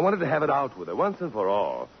 I wanted to have it out with her once and for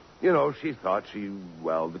all. You know, she thought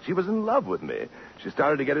that she was in love with me. She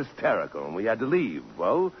started to get hysterical, and we had to leave.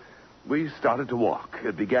 Well, we started to walk.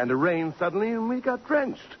 It began to rain suddenly, and we got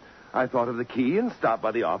drenched. I thought of the key and stopped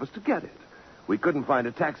by the office to get it. We couldn't find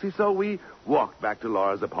a taxi, so we walked back to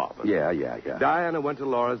Laura's apartment. Yeah. Diana went to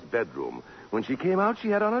Laura's bedroom. When she came out, she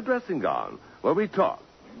had on a dressing gown. Well, we talked,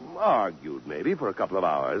 argued maybe for a couple of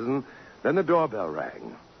hours, and then the doorbell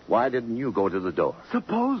rang. Why didn't you go to the door?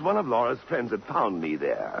 Suppose one of Laura's friends had found me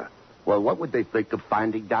there. Well, what would they think of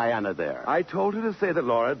finding Diana there? I told her to say that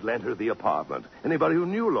Laura had lent her the apartment. Anybody who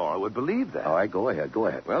knew Laura would believe that. All right, go ahead.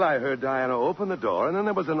 Well, I heard Diana open the door, and then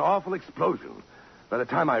there was an awful explosion. By the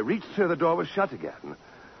time I reached her, the door was shut again.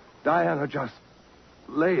 Diana just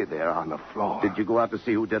lay there on the floor. Did you go out to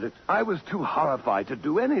see who did it? I was too horrified to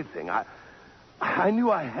do anything. I knew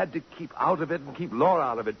I had to keep out of it and keep Laura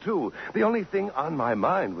out of it, too. The only thing on my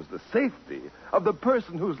mind was the safety of the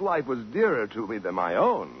person whose life was dearer to me than my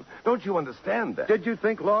own. Don't you understand that? Did you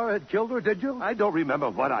think Laura had killed her, did you? I don't remember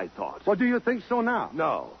what I thought. Well, do you think so now?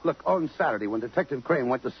 No. Look, on Saturday, when Detective Crane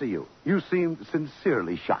went to see you, you seemed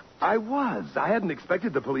sincerely shocked. I was. I hadn't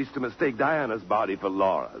expected the police to mistake Diana's body for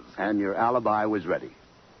Laura's. And your alibi was ready.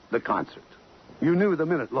 The concert. You knew the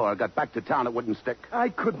minute Laura got back to town it wouldn't stick. I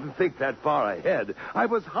couldn't think that far ahead. I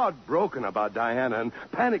was heartbroken about Diana and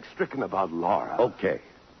panic-stricken about Laura. Okay.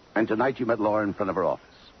 And tonight you met Laura in front of her office.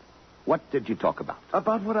 What did you talk about?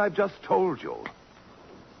 About what I've just told you.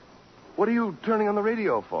 What are you turning on the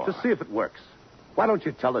radio for? To see if it works. Why don't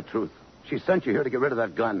you tell the truth? She sent you here to get rid of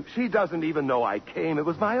that gun. She doesn't even know I came. It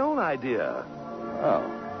was my own idea.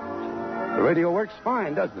 Oh. The radio works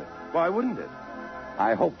fine, doesn't it? Why wouldn't it?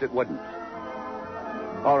 I hoped it wouldn't.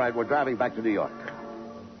 All right, we're driving back to New York.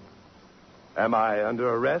 Am I under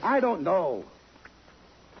arrest? I don't know.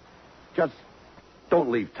 Just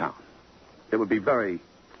don't leave town. It would be a very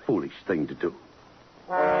foolish thing to do.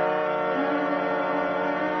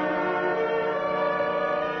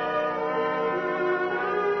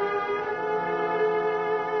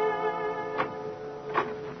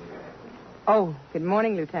 Oh, good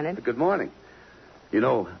morning, Lieutenant. Good morning. You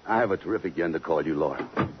know, I have a terrific yen to call you, Laura.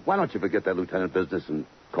 Why don't you forget that lieutenant business and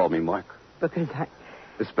call me Mark? Because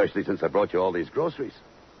Especially since I brought you all these groceries.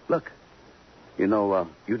 Look, you know,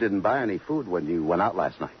 you didn't buy any food when you went out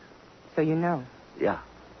last night. So you know. Yeah.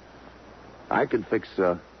 I can fix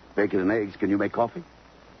bacon and eggs. Can you make coffee?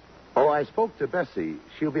 Oh, I spoke to Bessie.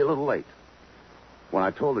 She'll be a little late. When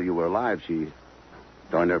I told her you were alive, she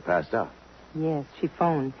darn near passed out. Yes, she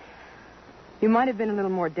phoned. You might have been a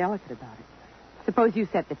little more delicate about it. Suppose you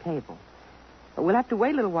set the table. But we'll have to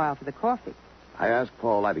wait a little while for the coffee. I asked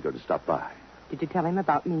Paul Leidiger to stop by. Did you tell him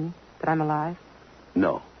about me, that I'm alive?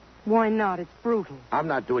 No. Why not? It's brutal. I'm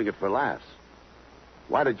not doing it for laughs.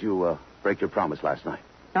 Why did you break your promise last night?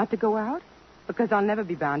 Not to go out? Because I'll never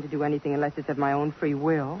be bound to do anything unless it's of my own free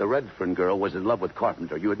will. The Redfern girl was in love with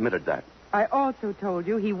Carpenter. You admitted that. I also told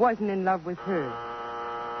you he wasn't in love with her.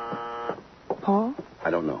 Paul? I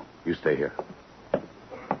don't know. You stay here.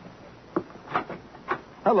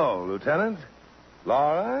 Hello, Lieutenant.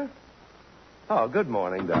 Laura? Oh, good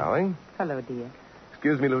morning, darling. Hello, dear.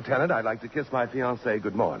 Excuse me, Lieutenant. I'd like to kiss my fiancée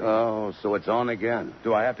good morning. Oh, so it's on again.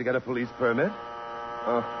 Do I have to get a police permit?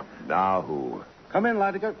 Now who? Come in,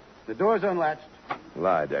 Leidiger. The door's unlatched.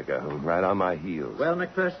 Leidiger, right on my heels. Well,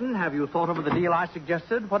 McPherson, have you thought over the deal I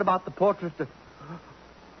suggested? What about the portrait of...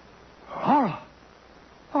 Laura!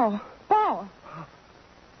 Oh, Paul.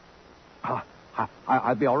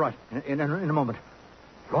 I'll be all right in a moment.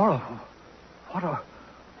 Laura, what a...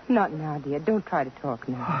 Not now, dear. Don't try to talk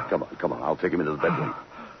now. Come on. I'll take him into the bedroom.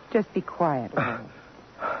 Just be quiet.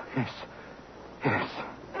 Yes.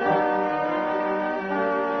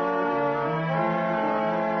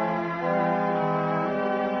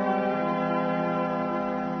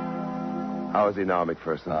 How is he now,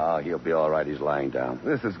 McPherson? He'll be all right. He's lying down.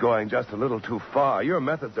 This is going just a little too far. Your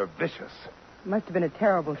methods are vicious. Must have been a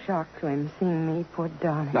terrible shock to him, seeing me, poor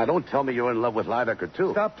darling. Now, don't tell me you're in love with Lydecker,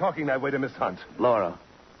 too. Stop talking that way to Miss Hunt. Laura,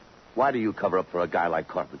 why do you cover up for a guy like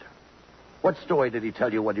Carpenter? What story did he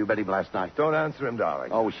tell you when you met him last night? Don't answer him,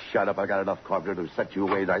 darling. Oh, shut up. I got enough, Carpenter, to set you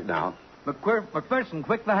away right now. McPherson,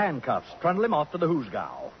 quick the handcuffs. Trundle him off to the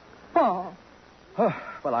hoosgow. Paul.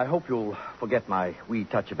 Well, I hope you'll forget my wee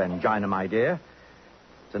touch of angina, my dear.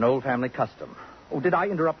 It's an old family custom. Oh, did I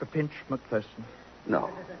interrupt a pinch, McPherson?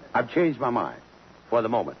 No. I've changed my mind. For the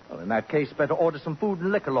moment. Well, in that case, better order some food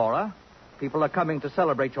and liquor, Laura. People are coming to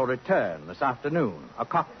celebrate your return this afternoon. A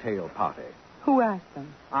cocktail party. Who asked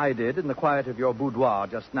them? I did, in the quiet of your boudoir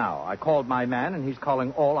just now. I called my man, and he's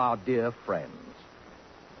calling all our dear friends.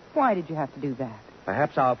 Why did you have to do that?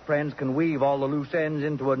 Perhaps our friends can weave all the loose ends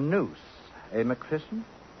into a noose. Eh, McPherson?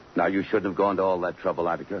 Now, you shouldn't have gone to all that trouble,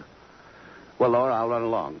 Lydecker. Well, Laura, I'll run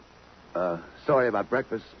along. Sorry about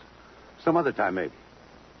breakfast. Some other time, maybe.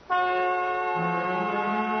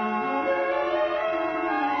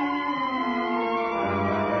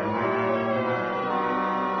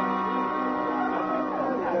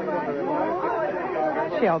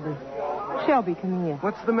 Shelby, come here.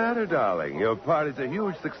 What's the matter, darling? Your party's a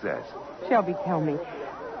huge success. Shelby, tell me.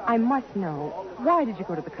 I must know. Why did you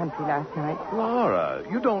go to the country last night? Laura,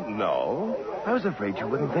 you don't know. I was afraid you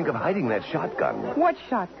wouldn't think of hiding that shotgun. What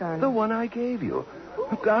shotgun? The one I gave you.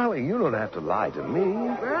 Darling, you don't have to lie to me.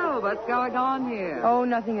 Well, what's going on here? Oh,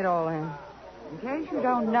 nothing at all, Anne. In case you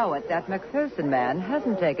don't know it, that McPherson man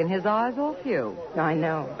hasn't taken his eyes off you. I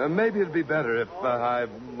know. Maybe it'd be better if I,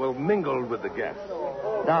 mingled with the guests.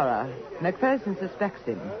 Dora, McPherson suspects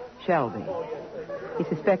him. Shelby. He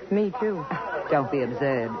suspects me, too. Don't be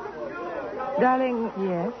absurd. Darling.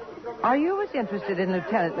 Yes? Are you as interested in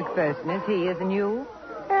Lieutenant McPherson as he is in you?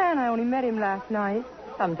 Anne, I only met him last night.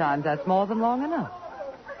 Sometimes that's more than long enough.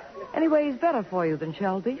 Anyway, he's better for you than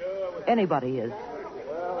Shelby. Anybody is.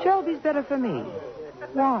 Shelby's better for me.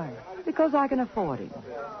 Why? Because I can afford him.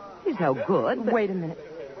 He's no good, but... Wait a minute.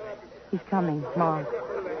 He's coming, Mark.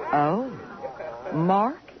 Oh?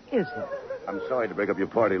 Mark, is it? I'm sorry to break up your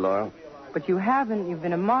party, Laura. But you haven't. You've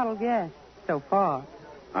been a model guest so far.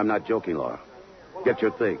 I'm not joking, Laura. Get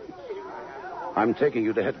your things. I'm taking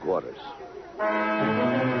you to headquarters.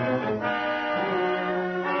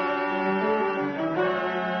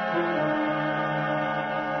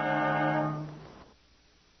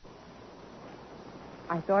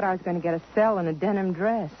 I thought I was going to get a cell and a denim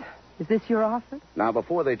dress. Is this your offer? Now,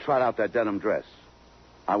 before they trot out that denim dress,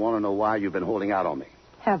 I want to know why you've been holding out on me.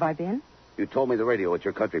 Have I been? You told me the radio at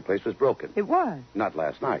your country place was broken. It was. Not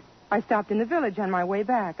last night. I stopped in the village on my way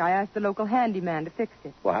back. I asked the local handyman to fix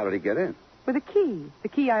it. Well, how did he get in? With a key. The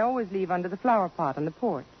key I always leave under the flower pot on the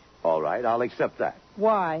porch. All right, I'll accept that.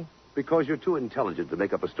 Why? Because you're too intelligent to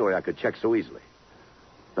make up a story I could check so easily.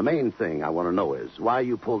 The main thing I want to know is why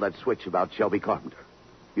you pulled that switch about Shelby Carpenter.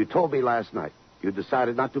 You told me last night you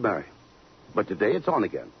decided not to marry him. But today it's on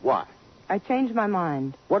again. Why? I changed my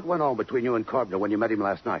mind. What went on between you and Carpenter when you met him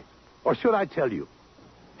last night? Or should I tell you?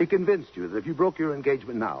 He convinced you that if you broke your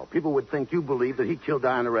engagement now, people would think you believed that he killed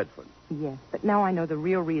Diana Redford. Yes, but now I know the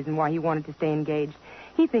real reason why he wanted to stay engaged.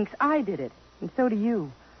 He thinks I did it, and so do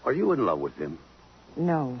you. Are you in love with him?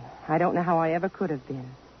 No, I don't know how I ever could have been.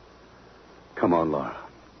 Come on, Laura.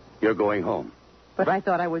 You're going home. But I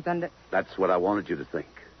thought I was under... That's what I wanted you to think.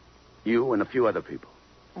 You and a few other people.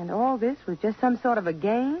 And all this was just some sort of a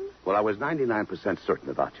game? Well, I was 99% certain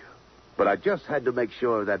about you. But I just had to make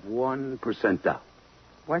sure of that 1% doubt.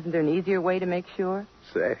 Wasn't there an easier way to make sure?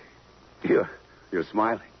 Say, you're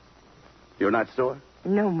smiling. You're not sore?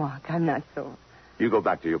 No, Mark, I'm not sore. You go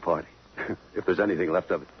back to your party, if there's anything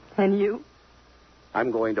left of it. And you?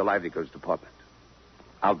 I'm going to Livelycur's department.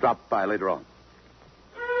 I'll drop by later on.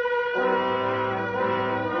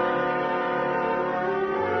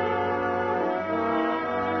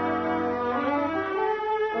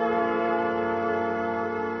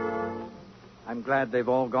 I'm glad they've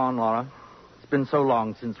all gone, Laura. It's been so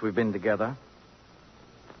long since we've been together.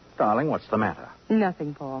 Darling, what's the matter?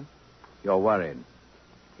 Nothing, Paul. You're worried.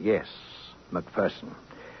 Yes, McPherson.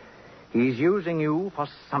 He's using you for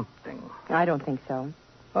something. I don't think so.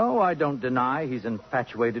 Oh, I don't deny he's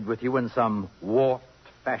infatuated with you in some warped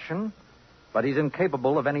fashion. But he's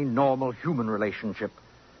incapable of any normal human relationship.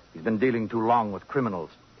 He's been dealing too long with criminals.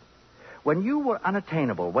 When you were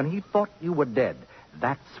unattainable, when he thought you were dead,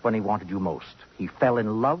 that's when he wanted you most. He fell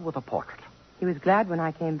in love with a portrait. He was glad when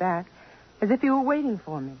I came back, as if he were waiting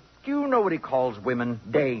for me. Do you know what he calls women?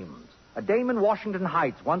 Dames. A dame in Washington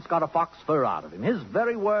Heights once got a fox fur out of him. His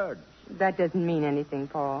very words. That doesn't mean anything,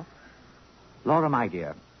 Paul. Laura, my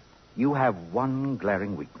dear, you have one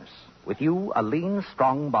glaring weakness. With you, a lean,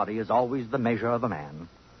 strong body is always the measure of a man.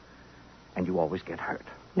 And you always get hurt.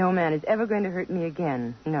 No man is ever going to hurt me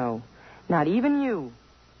again. No. Not even you.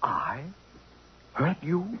 I? Hurt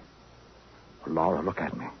you? Laura, look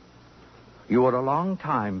at me. You were a long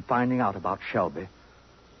time finding out about Shelby,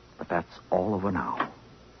 but that's all over now.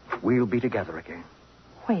 We'll be together again.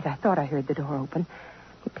 Wait, I thought I heard the door open.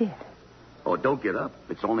 It did. Oh, don't get up.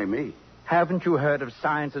 It's only me. Haven't you heard of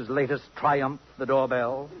science's latest triumph, the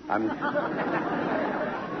doorbell? I'm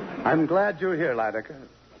glad you're here, Lydecker.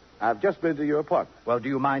 I've just been to your apartment. Well, do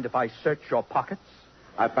you mind if I search your pockets?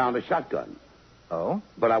 I found a shotgun. Oh?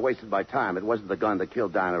 But I wasted my time. It wasn't the gun that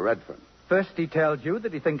killed Dinah Redfern. First he tells you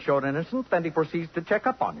that he thinks you're innocent, then he proceeds to check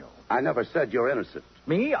up on you. I never said you're innocent.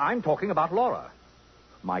 Me? I'm talking about Laura.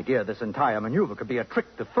 My dear, this entire maneuver could be a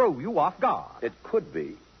trick to throw you off guard. It could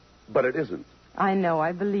be, but it isn't. I know.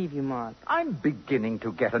 I believe you, Mark. I'm beginning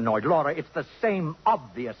to get annoyed. Laura, it's the same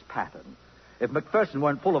obvious pattern. If McPherson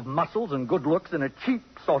weren't full of muscles and good looks in a cheap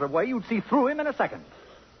sort of way, you'd see through him in a second.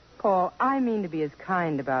 Paul, I mean to be as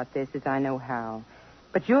kind about this as I know how.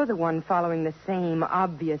 But you're the one following the same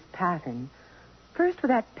obvious pattern. First with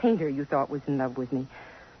that painter you thought was in love with me.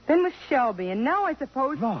 Then with Shelby, and now I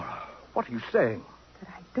suppose... Laura, what are you saying? That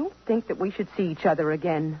I don't think that we should see each other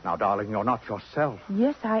again. Now, darling, you're not yourself.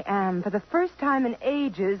 Yes, I am. For the first time in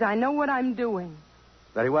ages, I know what I'm doing.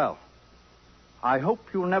 Very well. I hope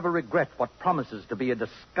you'll never regret what promises to be a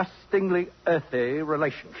disgustingly earthy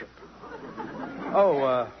relationship.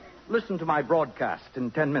 Listen to my broadcast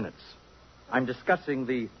in 10 minutes. I'm discussing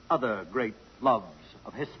the other great loves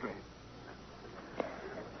of history.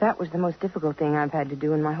 That was the most difficult thing I've had to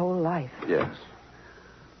do in my whole life. Yes.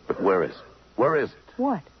 But where is it? Where is it?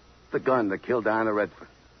 What? The gun that killed Dinah Redfern.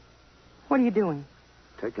 What are you doing?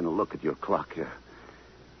 Taking a look at your clock here.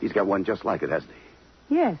 He's got one just like it, hasn't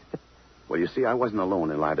he? Yes, but... Well, you see, I wasn't alone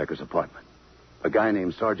in Lydecker's apartment. A guy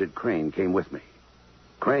named Sergeant Crane came with me.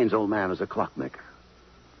 Crane's old man is a clockmaker.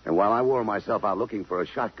 And while I wore myself out looking for a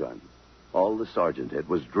shotgun, all the sergeant did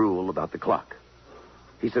was drool about the clock.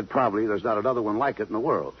 He said probably there's not another one like it in the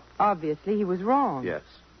world. Obviously, he was wrong. Yes.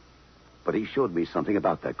 But he showed me something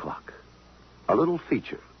about that clock. A little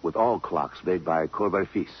feature with all clocks made by Corber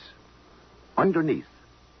Fils. Underneath,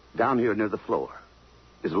 down here near the floor,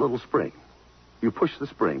 is a little spring. You push the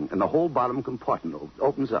spring, and the whole bottom compartment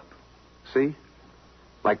opens up. See?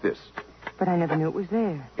 Like this. But I never knew it was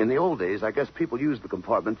there. In the old days, I guess people used the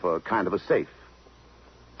compartment for kind of a safe.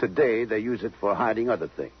 Today, they use it for hiding other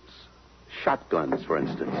things. Shotguns, for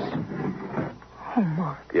instance. Oh,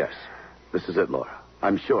 Mark. Yes. This is it, Laura.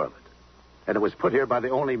 I'm sure of it. And it was put here by the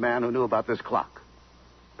only man who knew about this clock.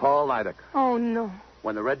 Paul Lydecker. Oh, no.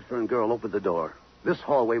 When the Redfern girl opened the door, this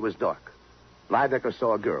hallway was dark. Lydecker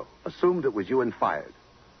saw a girl, assumed it was you, and fired.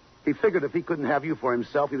 He figured if he couldn't have you for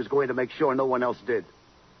himself, he was going to make sure no one else did.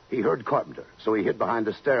 He heard Carpenter, so he hid behind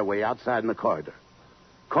the stairway outside in the corridor.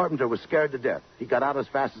 Carpenter was scared to death. He got out as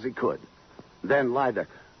fast as he could. Then Lydecker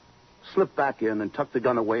slipped back in and tucked the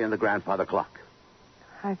gun away in the grandfather clock.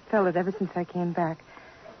 I've felt it ever since I came back.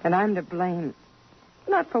 And I'm to blame.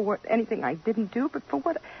 Not for anything I didn't do, but for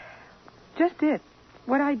what... Just it.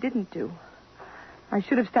 What I didn't do. I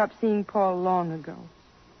should have stopped seeing Paul long ago.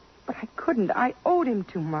 But I couldn't. I owed him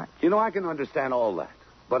too much. You know, I can understand all that.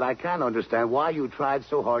 But I can't understand why you tried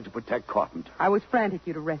so hard to protect Carpenter. I was frantic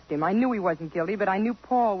you'd arrest him. I knew he wasn't guilty, but I knew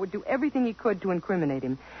Paul would do everything he could to incriminate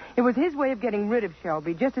him. It was his way of getting rid of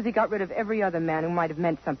Shelby, just as he got rid of every other man who might have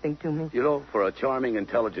meant something to me. You know, for a charming,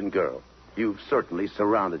 intelligent girl, you've certainly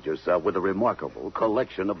surrounded yourself with a remarkable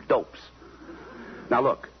collection of dopes. Now,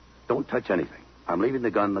 look, don't touch anything. I'm leaving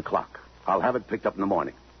the gun in the clock. I'll have it picked up in the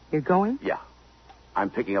morning. You're going? Yeah. I'm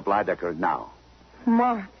picking up Lydecker now.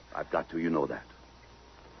 Mark. I've got to, you know that.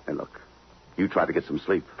 And look, you try to get some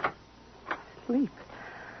sleep. Sleep?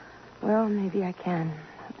 Well, maybe I can.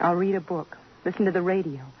 I'll read a book, listen to the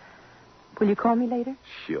radio. Will you call me later?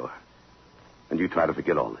 Sure. And you try to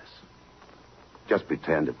forget all this. Just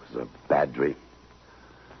pretend it was a bad dream.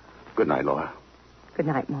 Good night, Laura. Good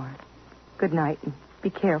night, Mark. Good night, and be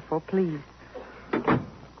careful, please.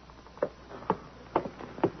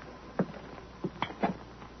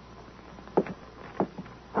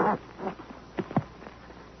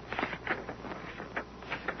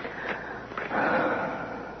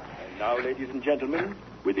 ladies and gentlemen,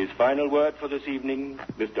 with his final word for this evening,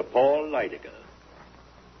 Mr. Paul Lydecker.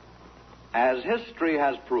 As history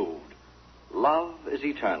has proved, love is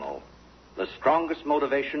eternal, the strongest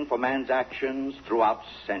motivation for man's actions throughout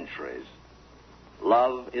centuries.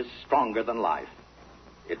 Love is stronger than life.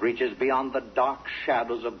 It reaches beyond the dark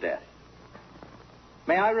shadows of death.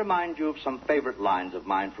 May I remind you of some favorite lines of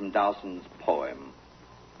mine from Dowson's poem?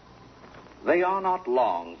 They are not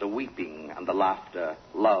long, the weeping and the laughter,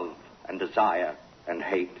 love and desire and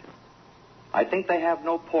hate. I think they have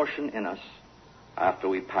no portion in us after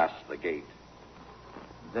we pass the gate.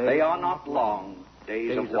 They are not long,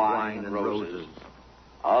 days of wine and roses.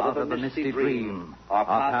 Out of the misty dream, our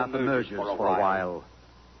path emerges for a while,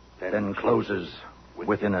 then closes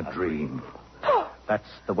within a dream. That's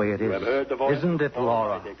the way it is. You have heard the voice Isn't it, of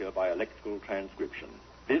Laura? Lydecker by electrical transcription.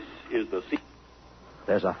 This is the...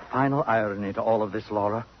 There's a final irony to all of this,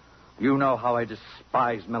 Laura. You know how I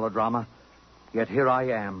despise melodrama. Yet here I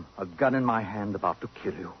am, a gun in my hand, about to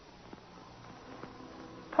kill you.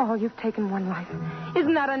 Paul, you've taken one life.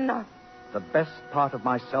 Isn't that enough? The best part of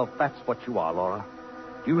myself, that's what you are, Laura.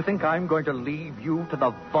 Do you think I'm going to leave you to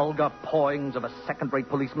the vulgar pawings of a second-rate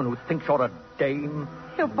policeman who thinks you're a dame?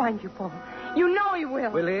 He'll find you, Paul. You know he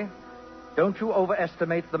will. Will he? Don't you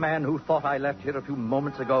overestimate the man who thought I left here a few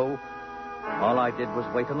moments ago. All I did was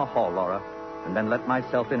wait in the hall, Laura, and then let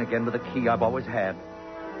myself in again with a key I've always had.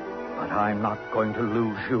 But I'm not going to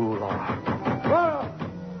lose you, Laura. Laura!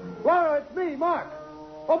 Laura, it's me, Mark.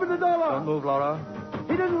 Open the door, Laura. Don't move, Laura.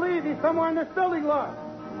 He didn't leave. He's somewhere in this building, Laura.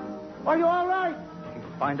 Are you all right?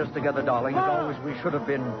 Find us together, darling, as always we should have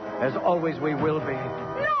been, as always we will be.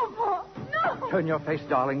 No, Paul, no! Turn your face,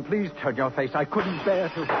 darling. Please turn your face. I couldn't bear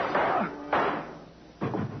to.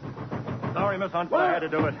 Sorry, Miss Hunt, but I had to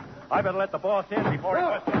do it. I better let the boss in before he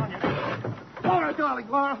busts down you. Laura, darling,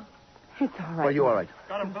 Laura. It's all right. Are you all right?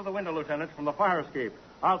 Got him through the window, Lieutenant, from the fire escape.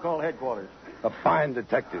 I'll call headquarters. A fine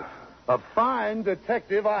detective. A fine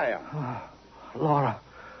detective I am. Laura,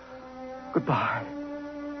 goodbye.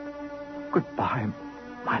 Goodbye,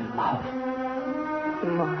 my love.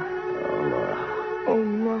 Ma. Oh, Laura. Oh,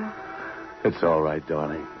 Ma. It's all right,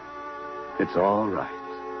 darling. It's all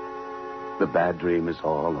right. The bad dream is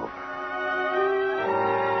all over.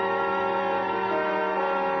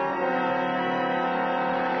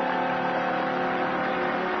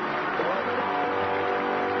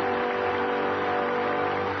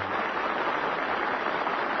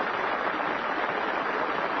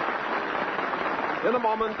 In a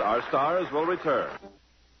moment, our stars will return.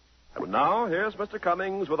 And now, here's Mr.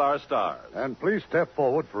 Cummings with our stars. And please step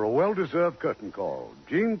forward for a well-deserved curtain call.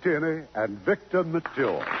 Gene Tierney and Victor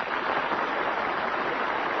Mature.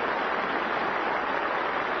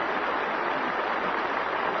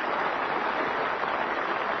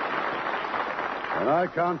 And I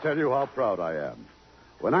can't tell you how proud I am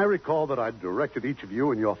when I recall that I directed each of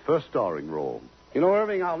you in your first starring role. You know,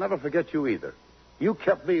 Irving, I'll never forget you either. You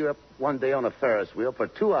kept me up one day on a Ferris wheel for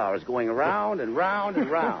 2 hours, going round and round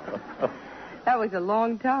and round. That was a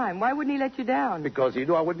long time. Why wouldn't he let you down? Because he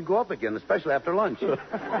knew I wouldn't go up again, especially after lunch. What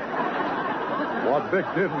Vic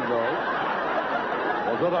didn't know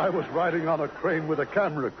was that I was riding on a crane with a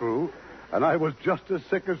camera crew, and I was just as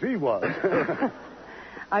sick as he was.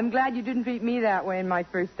 I'm glad you didn't treat me that way in my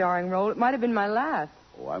first starring role. It might have been my last.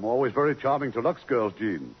 Oh, I'm always very charming to Lux girls,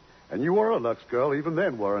 Gene. And you were a Lux girl even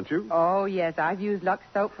then, weren't you? Oh, yes. I've used Lux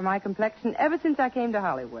soap for my complexion ever since I came to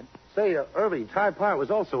Hollywood. Say, Irving, Ty Part was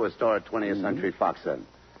also a star at 20th Century Fox then.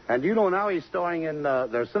 And you know now he's starring in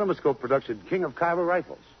their CinemaScope production, King of Khyber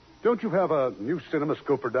Rifles. Don't you have a new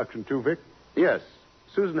CinemaScope production, too, Vic? Yes.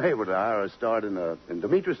 Susan Hayward and I are starred in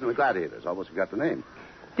Demetrius and the Gladiators. Almost forgot the name.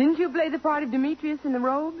 Didn't you play the part of Demetrius in the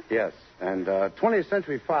robe? Yes. And 20th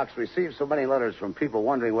Century Fox received so many letters from people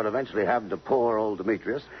wondering what eventually happened to poor old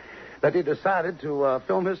Demetrius that he decided to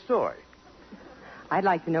film his story. I'd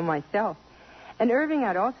like to know myself. And, Irving,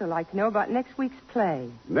 I'd also like to know about next week's play.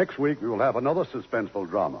 Next week, we will have another suspenseful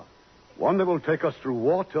drama. One that will take us through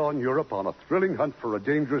war-torn Europe on a thrilling hunt for a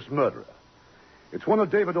dangerous murderer. It's one of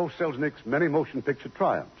David O. Selznick's many motion picture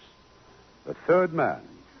triumphs, The Third Man.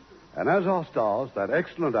 And as our stars, that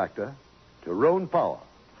excellent actor, Tyrone Power.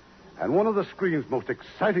 And one of the screen's most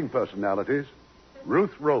exciting personalities,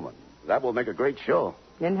 Ruth Roman. That will make a great show.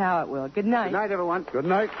 And how it will. Good night. Good night, everyone. Good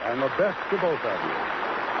night, and the best to both of you.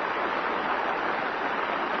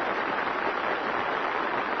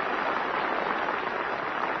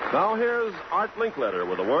 Now here's Art Linkletter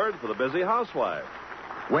with a word for the busy housewife.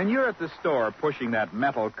 When you're at the store pushing that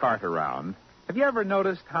metal cart around, have you ever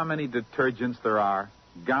noticed how many detergents there are?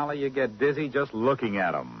 Golly, you get dizzy just looking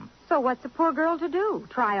at them. So what's a poor girl to do?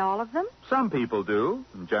 Try all of them? Some people do.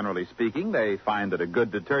 Generally speaking, they find that a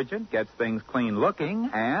good detergent gets things clean looking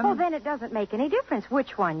and... Well, then it doesn't make any difference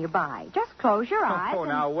which one you buy. Just close your eyes. Oh,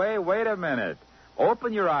 now, wait a minute.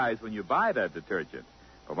 Open your eyes when you buy that detergent.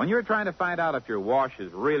 But when you're trying to find out if your wash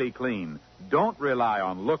is really clean, don't rely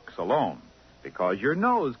on looks alone, because your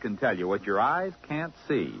nose can tell you what your eyes can't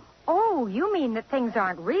see. Oh, you mean that things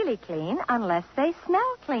aren't really clean unless they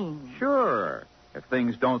smell clean. Sure. If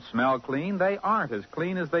things don't smell clean, they aren't as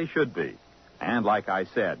clean as they should be. And like I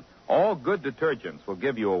said, all good detergents will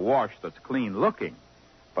give you a wash that's clean looking.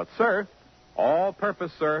 But Surf,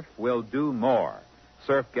 all-purpose Surf, will do more.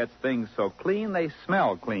 Surf gets things so clean they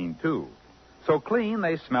smell clean, too. So clean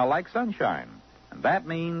they smell like sunshine. And that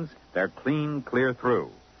means they're clean clear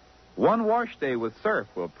through. One wash day with Surf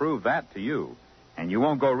will prove that to you. And you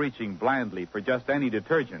won't go reaching blindly for just any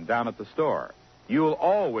detergent down at the store. You'll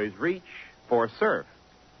always reach for Surf.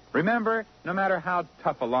 Remember, no matter how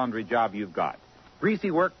tough a laundry job you've got,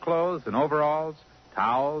 greasy work clothes and overalls,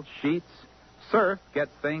 towels, sheets, Surf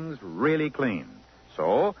gets things really clean.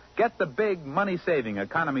 So, get the big, money-saving,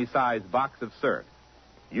 economy-sized box of Surf.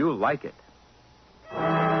 You'll like it.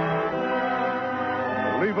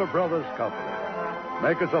 Lever Brothers Company,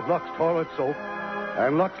 makers of Lux Toilet Soap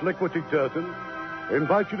and Lux Liquid Detergent,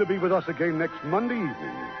 invite you to be with us again next Monday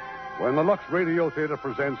evening when the Lux Radio Theatre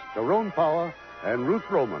presents Tyrone Power and Ruth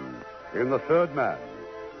Roman in The Third Man.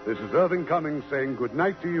 This is Irving Cummings saying good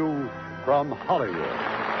night to you from Hollywood.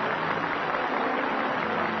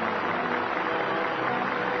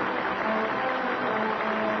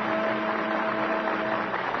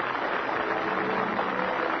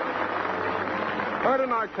 Heard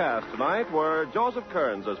in our cast tonight were Joseph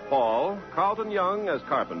Kearns as Paul, Carlton Young as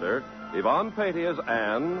Carpenter, Yvonne Patey as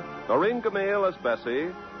Anne, Doreen Gamille as Bessie,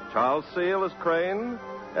 Charles Seal as Crane,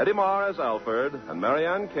 Eddie Marr as Alfred, and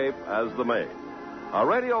Marianne Cape as the maid. Our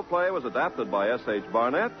radio play was adapted by S.H.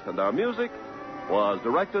 Barnett, and our music was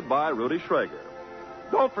directed by Rudy Schrager.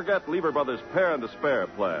 Don't forget Lever Brothers' Pair and Despair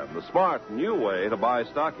plan, the smart new way to buy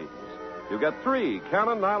stockings. You get 3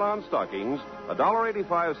 Canon nylon stockings,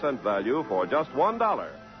 $1.85 value for just $1,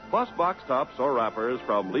 plus box tops or wrappers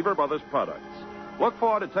from Lever Brothers products. Look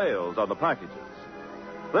for details on the packages.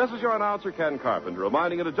 This is your announcer, Ken Carpenter,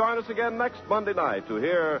 reminding you to join us again next Monday night to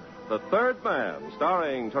hear The Third Man,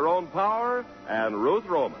 starring Tyrone Power and Ruth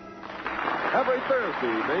Roman. Every Thursday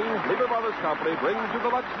evening, Lever Brothers Company brings you the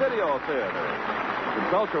Lux Video Theatre.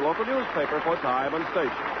 Consult your local newspaper for time and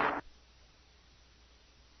station.